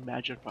sells you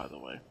magic, by the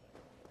way.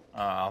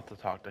 I'll have to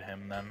talk to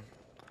him then.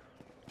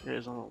 It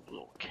is a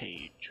little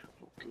cage.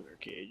 Little gooner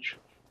cage.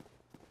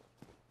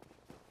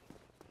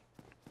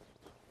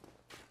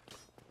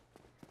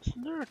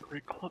 Isn't there a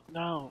great club?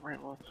 No,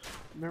 right, well,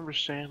 remember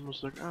Sam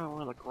was like, oh,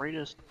 one of the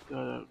greatest,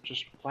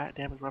 just flat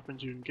damage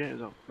weapons you can get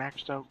is a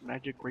maxed out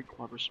magic great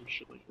club or some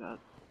shit like that.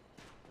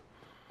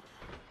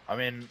 I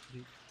mean,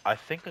 I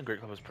think the Great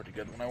Club was pretty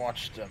good when I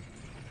watched that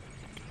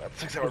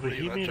 6-hour But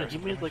video. he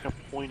made like a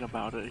point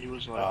about it. He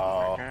was like,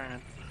 Oh. oh my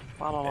god,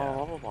 blah blah blah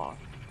blah blah blah.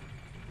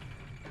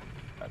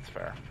 That's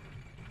fair.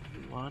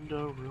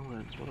 Londo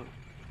Ruins, what a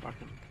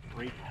fucking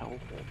great hellhole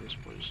this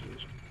place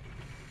is.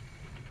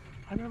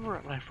 I remember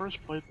when I first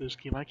played this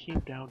game, I came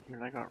down here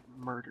and I got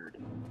murdered.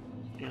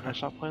 And I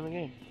stopped playing the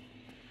game.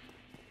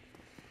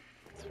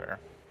 That's fair.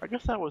 I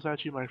guess that was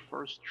actually my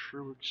first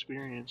true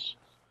experience.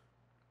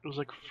 It was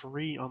like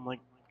free on like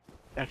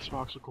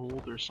Xbox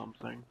Gold or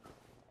something.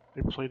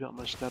 I played it on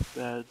my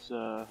stepdad's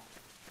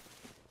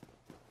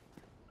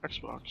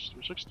Xbox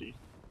 360.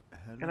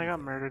 And I got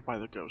murdered by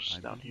the ghosts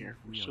down here,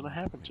 which is gonna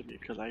happen to me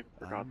because I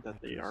forgot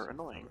that they are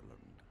annoying.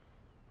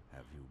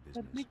 Have you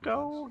business Let me with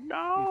go, us?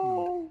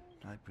 no!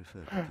 If not, I prefer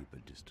to keep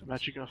a distance. I'm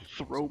actually gonna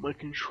throw my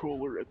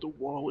controller at the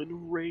wall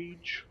in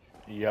rage.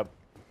 Yep.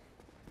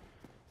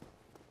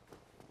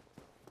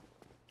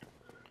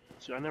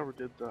 See, I never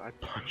did that. I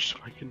punched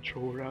my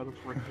controller out of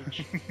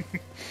rage.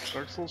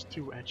 Dark Souls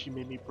 2 actually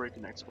made me break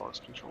an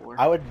Xbox controller.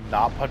 I would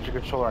not punch a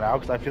controller now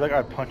because I feel like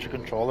I'd punch a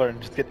controller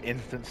and just get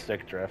instant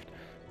stick drift.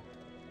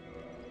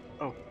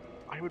 Oh,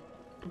 I would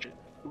punch it.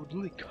 It would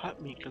really cut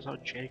me because how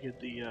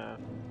jagged the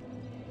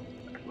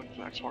like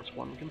the Xbox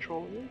One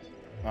controller is.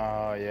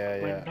 Oh, yeah,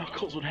 My yeah.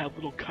 knuckles would have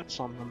little cuts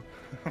on them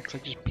because I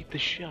just beat the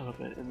shit out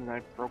of it, and then I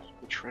broke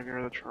the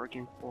trigger, the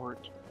charging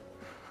port.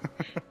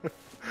 A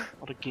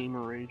lot of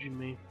gamer rage in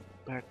me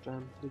back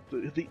then.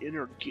 The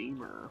inner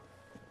gamer.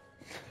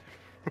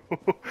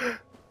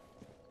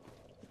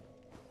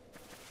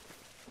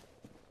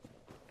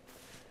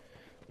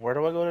 Where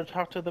do I go to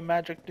talk to the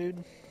magic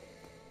dude?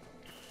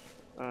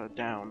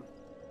 Down.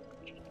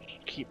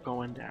 Just keep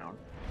going down.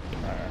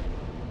 Alright.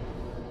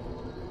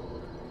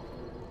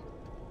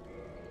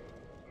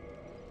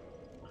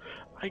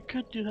 I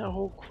could do that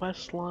whole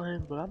quest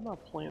line, but I'm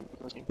not playing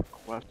this game for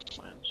quest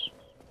lines.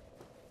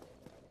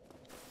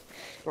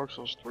 Dark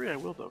Souls 3 I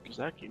will though, because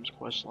that game's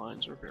quest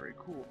lines are very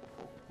cool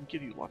and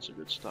give you lots of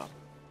good stuff.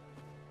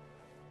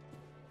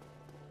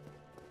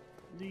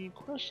 The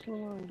quest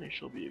line I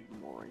shall be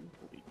ignoring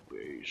will be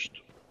based.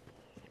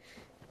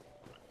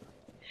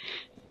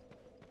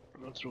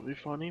 That's really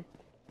funny.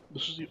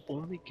 This is the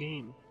only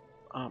game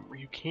where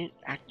you can't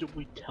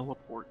actively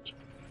teleport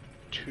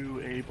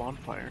to a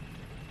bonfire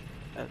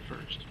at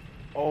first.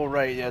 Oh,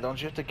 right, yeah.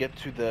 Don't you have to get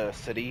to the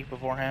city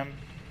beforehand?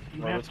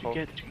 You Whatever have it's to called?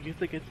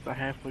 get to the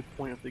halfway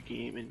point of the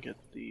game and get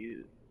the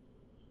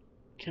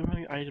can't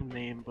remember the item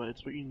name, but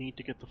it's what you need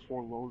to get the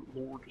 4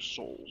 Lord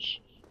Souls.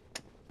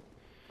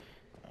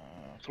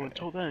 So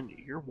until then,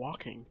 you're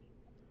walking.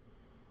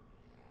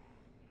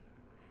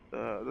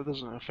 That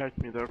doesn't affect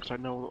me though, because I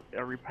know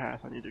every path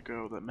I need to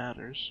go that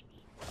matters.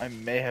 I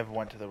may have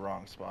went to the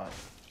wrong spot.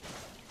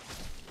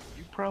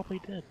 You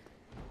probably did.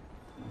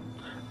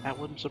 That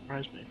wouldn't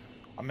surprise me.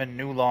 I'm in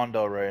New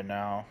Londo right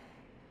now.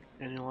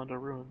 And Yolanda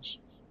Ruins.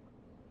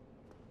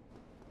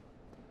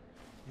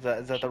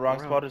 Is that the wrong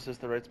spot or is this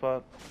the right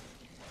spot?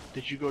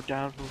 Did you go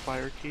down from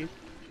Firekeep?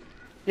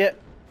 Yeah.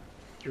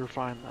 You're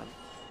fine then.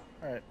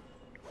 Alright.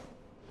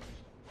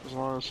 As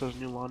long as it says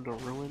New Londo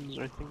Ruins,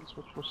 I think it's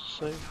what's supposed to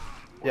say.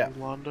 Or Yeah.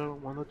 New Londo,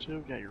 one of the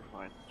two? Yeah, you're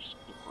fine. Just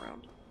look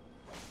around.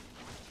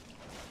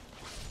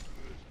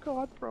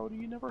 God, Brody,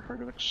 you never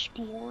heard of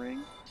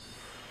exploring?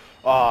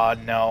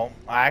 No.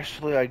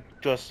 Actually, I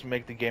just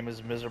make the game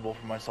as miserable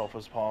for myself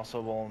as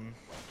possible. And...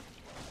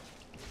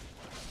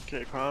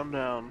 Okay, calm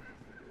down.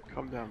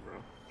 Calm down, bro.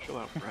 Chill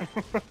out, Brett.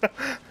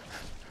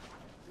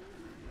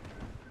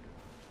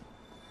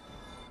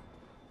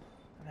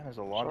 Man, there's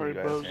a lot Sorry, of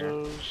you guys here.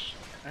 bozos.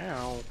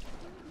 Ow.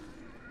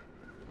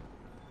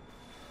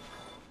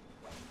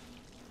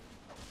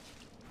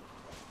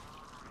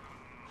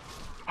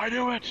 I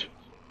knew it!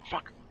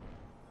 Fuck.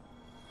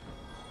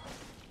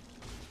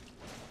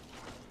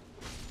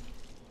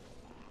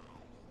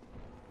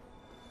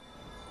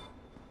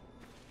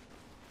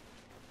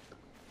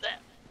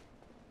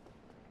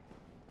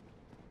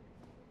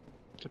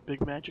 It's a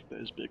big magic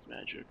that is big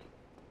magic.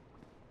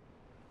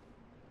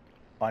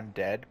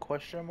 Undead?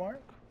 Question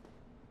mark?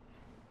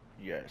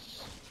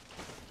 Yes.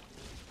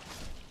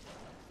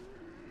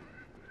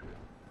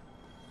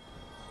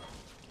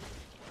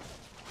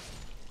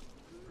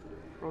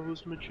 Bro,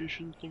 this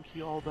magician think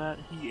he all that?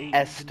 He ain't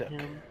Estic. even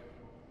him.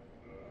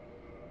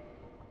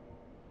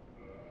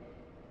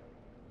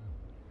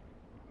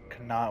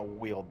 Cannot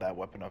wield that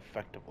weapon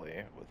effectively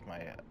with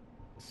my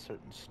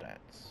certain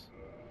stats.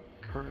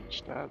 Current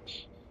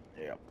stats.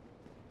 Yep.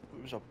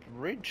 There's a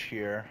bridge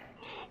here.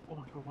 Oh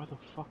my god, why the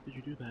fuck did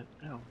you do that?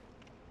 Ow.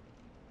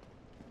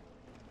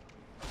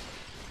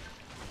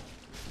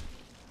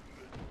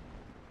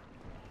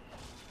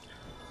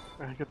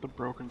 I got the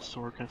broken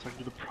sword, can I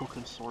do the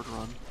broken sword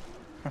run?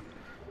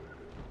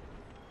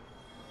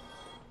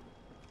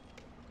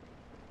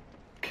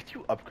 Could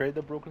you upgrade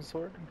the broken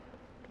sword?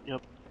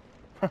 Yep.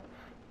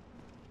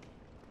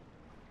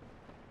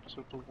 It's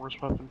like the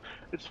worst weapon.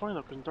 It's funny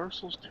though, because in Dark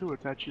Souls 2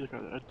 it's actually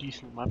like a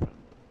decent weapon.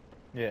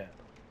 Yeah.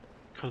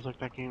 Because like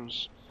that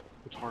game's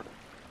retarded,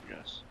 I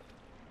guess.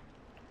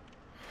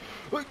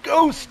 A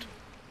ghost!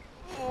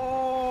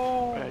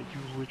 Oh!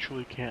 You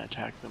literally can't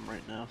attack them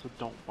right now, so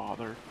don't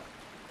bother.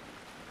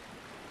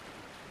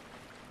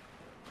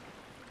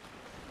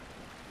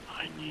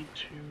 I need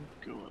to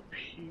go up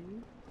here.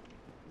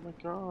 Oh my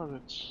god,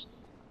 it's...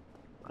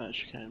 I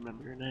actually can't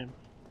remember your name.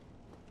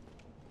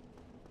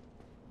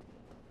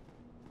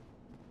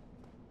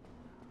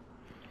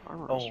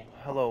 Oh,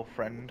 hello,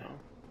 friend.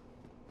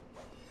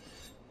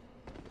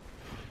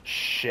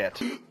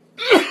 Shit.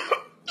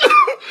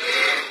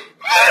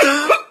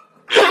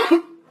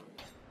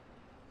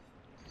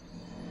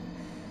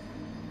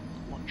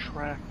 One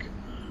track.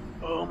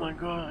 Oh my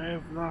god, I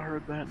have not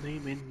heard that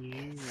name in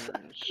years.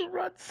 To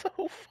run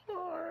so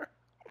far.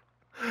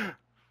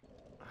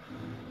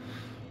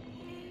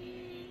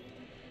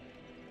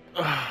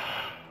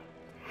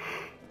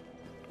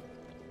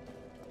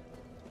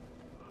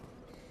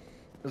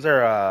 Is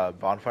there a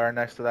bonfire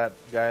next to that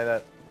guy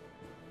that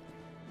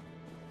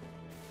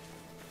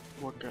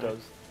What guy? does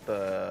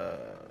the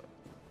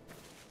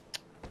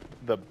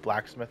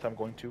blacksmith I'm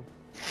going to?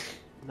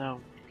 No,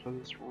 because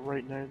it's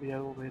right near the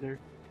elevator.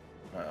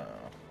 Then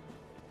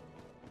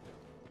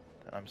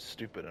I'm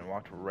stupid and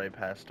walked right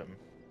past him.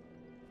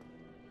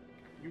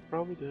 You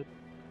probably did.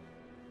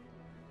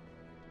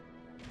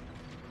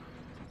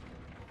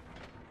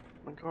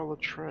 My god, the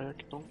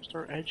track, don't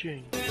start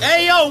edging.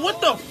 Hey yo,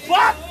 what the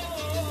fuck?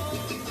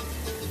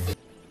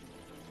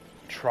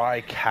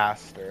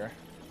 Tricaster.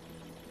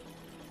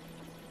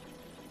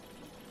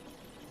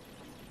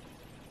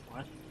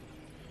 What?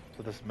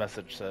 So this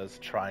message says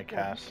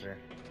Tricaster.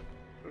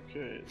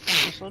 Okay,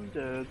 this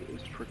undead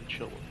is pretty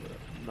chill with it,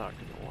 I'm not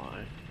gonna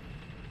lie.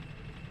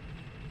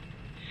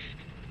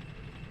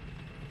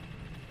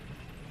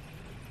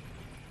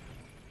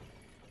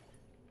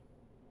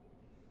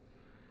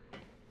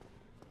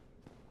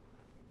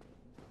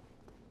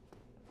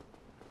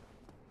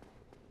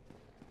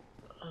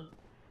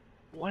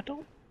 Why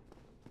don't...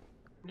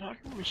 No, I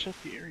can reset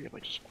the area by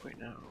just quitting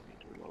now. I don't need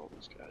to reload all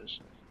these guys.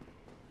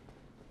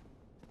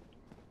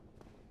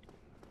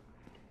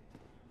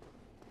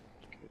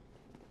 Okay.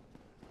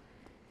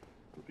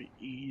 It'll be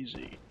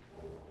easy.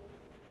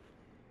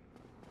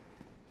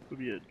 It'll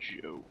be a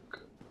joke.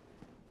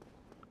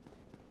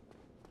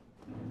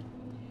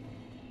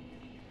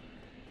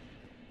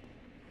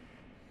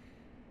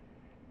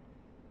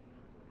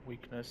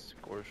 Weakness,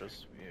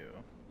 gorgeous view.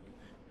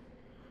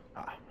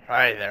 Ah,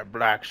 hi there,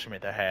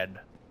 blacksmith ahead.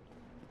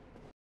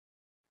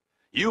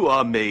 You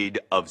are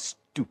made of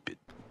stupid.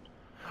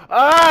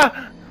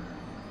 Ah!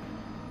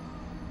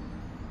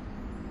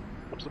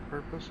 What's the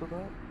purpose of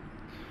that?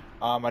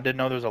 I didn't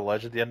know there was a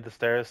ledge at the end of the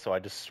stairs, so I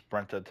just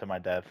sprinted to my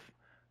death.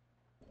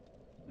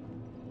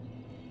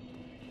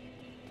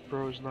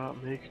 Bro's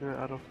not making it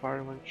out of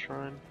Firelink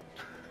Shrine.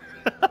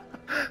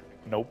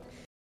 Nope.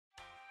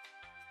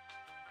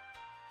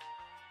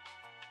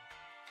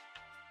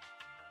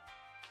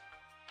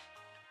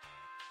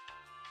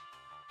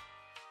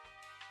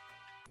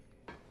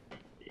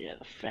 Yeah,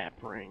 the FAP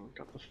ring.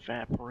 Got the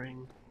FAP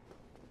ring.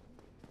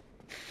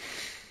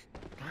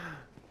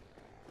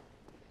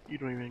 You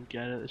don't even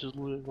get it. This is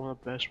literally one of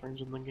the best rings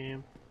in the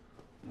game.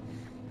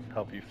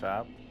 Help you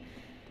fap.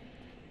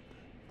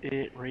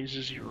 It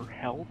raises your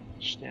health,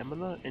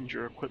 stamina, and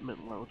your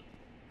equipment load.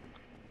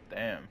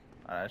 Damn,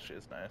 that shit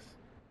is nice.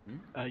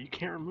 You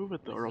can't remove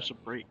it though, or else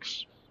it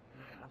breaks.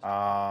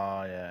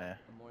 Oh, yeah.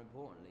 And more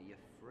importantly, you're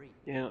free.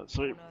 Yeah,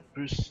 so it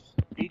boosts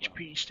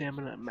HP,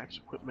 stamina, and max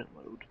equipment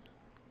load.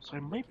 So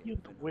I might be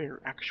able to wear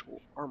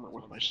actual armor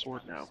with my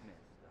sword now.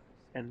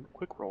 And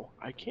quick roll,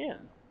 I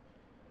can.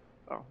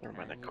 Oh, never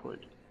mind, I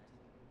could.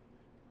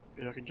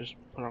 Maybe I can just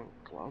put on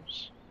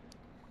gloves.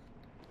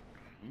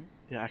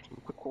 Yeah, I can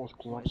quick roll with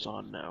gloves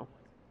on now.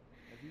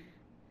 Have you?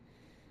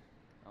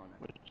 Oh no.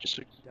 Which is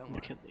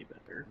significantly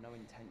better. No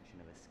intention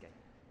of escape.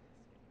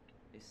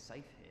 It's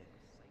safe here.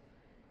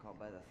 Can't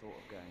bear the thought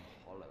of going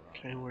hollow.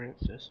 Can I wear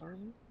this armor?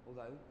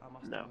 Although I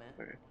must No. admit,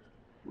 Okay.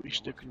 We're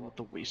sticking with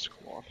the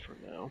waistcloth for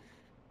now.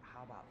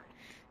 how about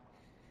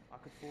I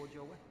could forge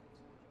your weapons,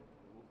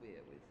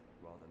 albeit with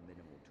rather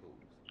minimal tools.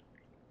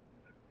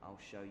 I'll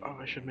show you. Oh,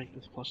 I should make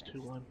this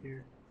 +2 on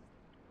here.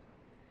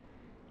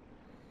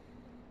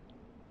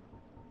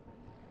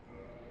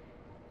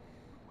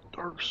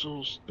 Dark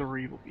Souls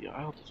 3 will be.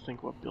 I'll have to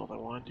think what build I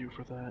want to do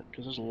for that,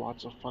 because there's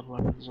lots of fun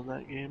weapons in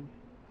that game.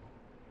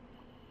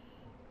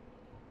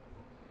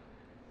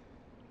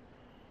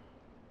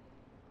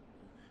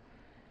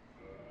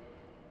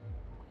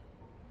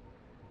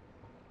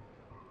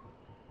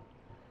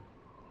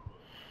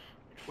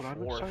 What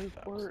I'm excited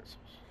for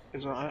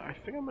is I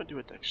think I'm gonna do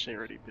a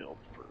dexterity build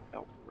for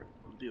Elden Ring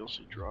when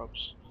DLC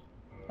drops.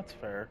 That's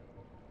fair.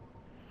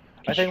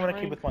 I think I'm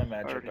gonna keep with my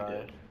magic I already eye.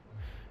 did.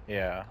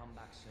 Yeah. Come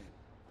back soon.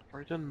 I've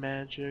already done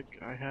magic.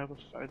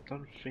 I've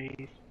done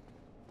faith.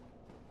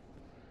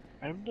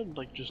 I haven't done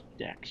like just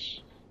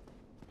dex.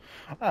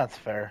 That's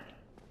fair.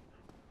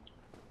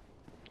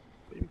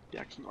 Maybe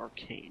dex and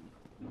arcane.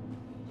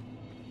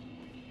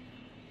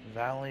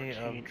 Valley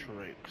of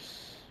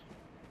Drakes.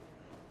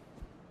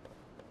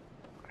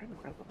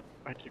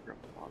 I did grab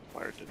the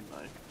bonfire, didn't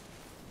I?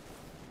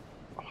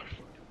 Oh,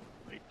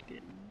 I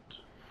didn't.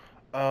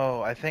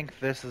 Oh, I think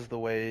this is the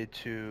way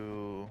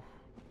to...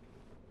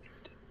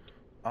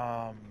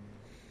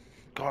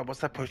 God,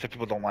 what's that push that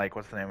people don't like?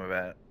 What's the name of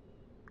it?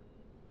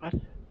 What?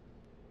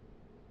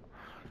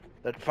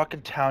 That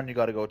fucking town you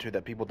gotta go to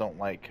that people don't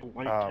like.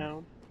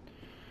 Blighttown?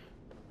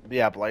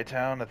 Yeah,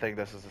 Blighttown. I think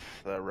this is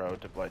the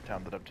road to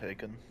Blighttown that I've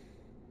taken.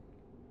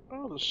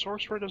 Oh, the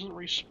sorcerer doesn't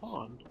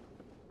respawn.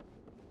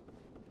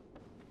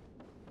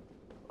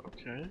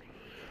 Okay.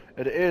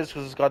 It is,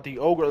 because it's got the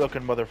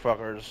ogre-looking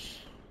motherfuckers.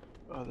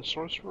 The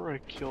sorcerer I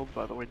killed,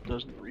 by the way,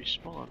 doesn't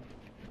respawn.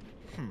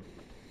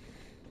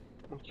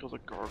 I'll kill the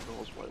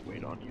gargoyles while I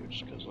wait on you,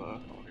 just because, I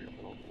want to get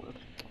it over with.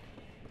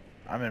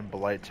 I'm in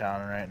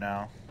Blighttown right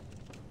now.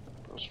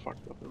 I was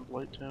fucked up in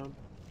Blighttown.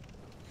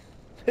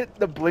 Hit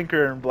the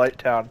blinker in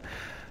Blighttown.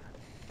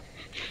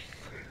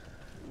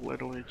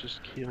 Literally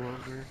just keel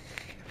over.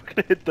 I'm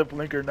gonna hit the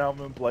blinker now, I'm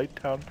in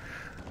Blighttown.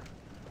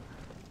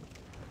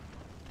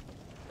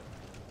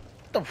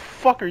 What the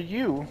fuck are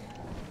you?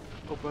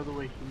 Oh, by the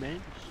way,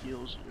 humanity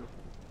heals you.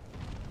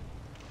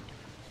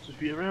 So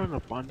if you ever have an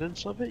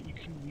abundance of it, you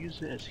can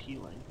use it as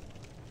healing.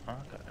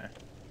 Okay.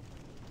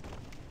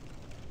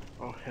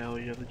 Oh hell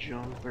yeah, the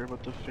junk. We're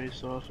about to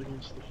face off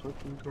against the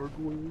fucking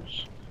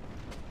gargoyles.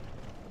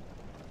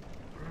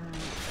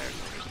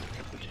 Everybody's gonna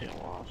cut the tail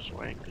off,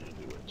 so I ain't gonna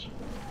do it.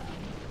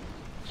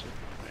 So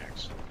by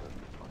accident,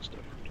 that's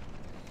different.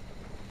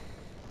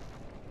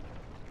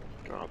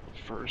 God,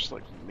 the first,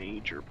 like,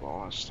 major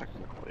boss,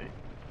 technically.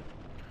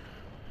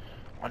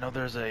 I know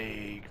there's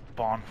a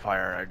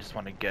bonfire I just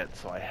want to get,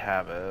 so I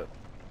have it.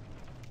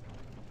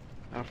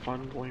 Have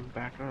fun going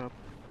back up.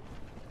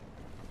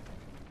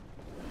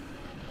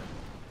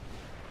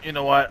 You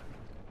know what?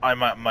 I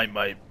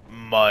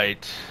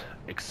might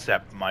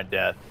accept my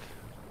death.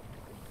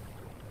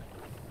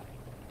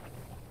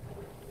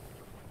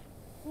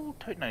 Ooh,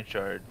 Titanite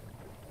shard.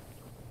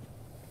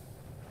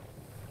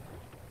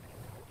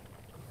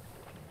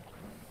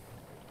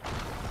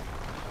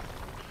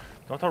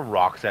 Don't throw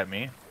rocks at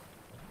me.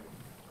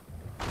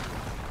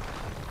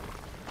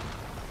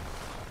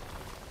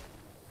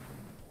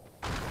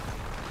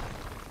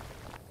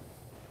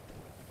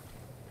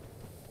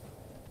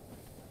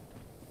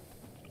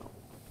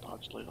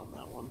 Dodged late on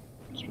that one.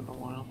 It's been a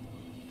while.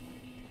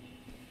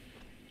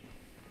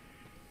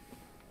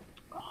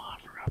 Oh, I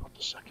forgot about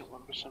the second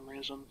one for some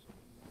reason.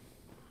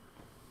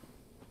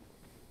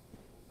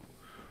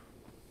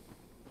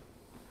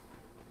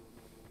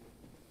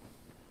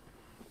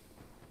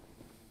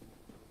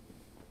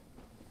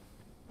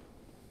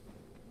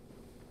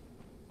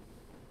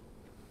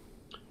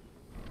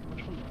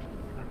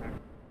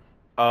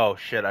 Oh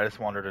shit, I just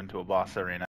wandered into a boss arena.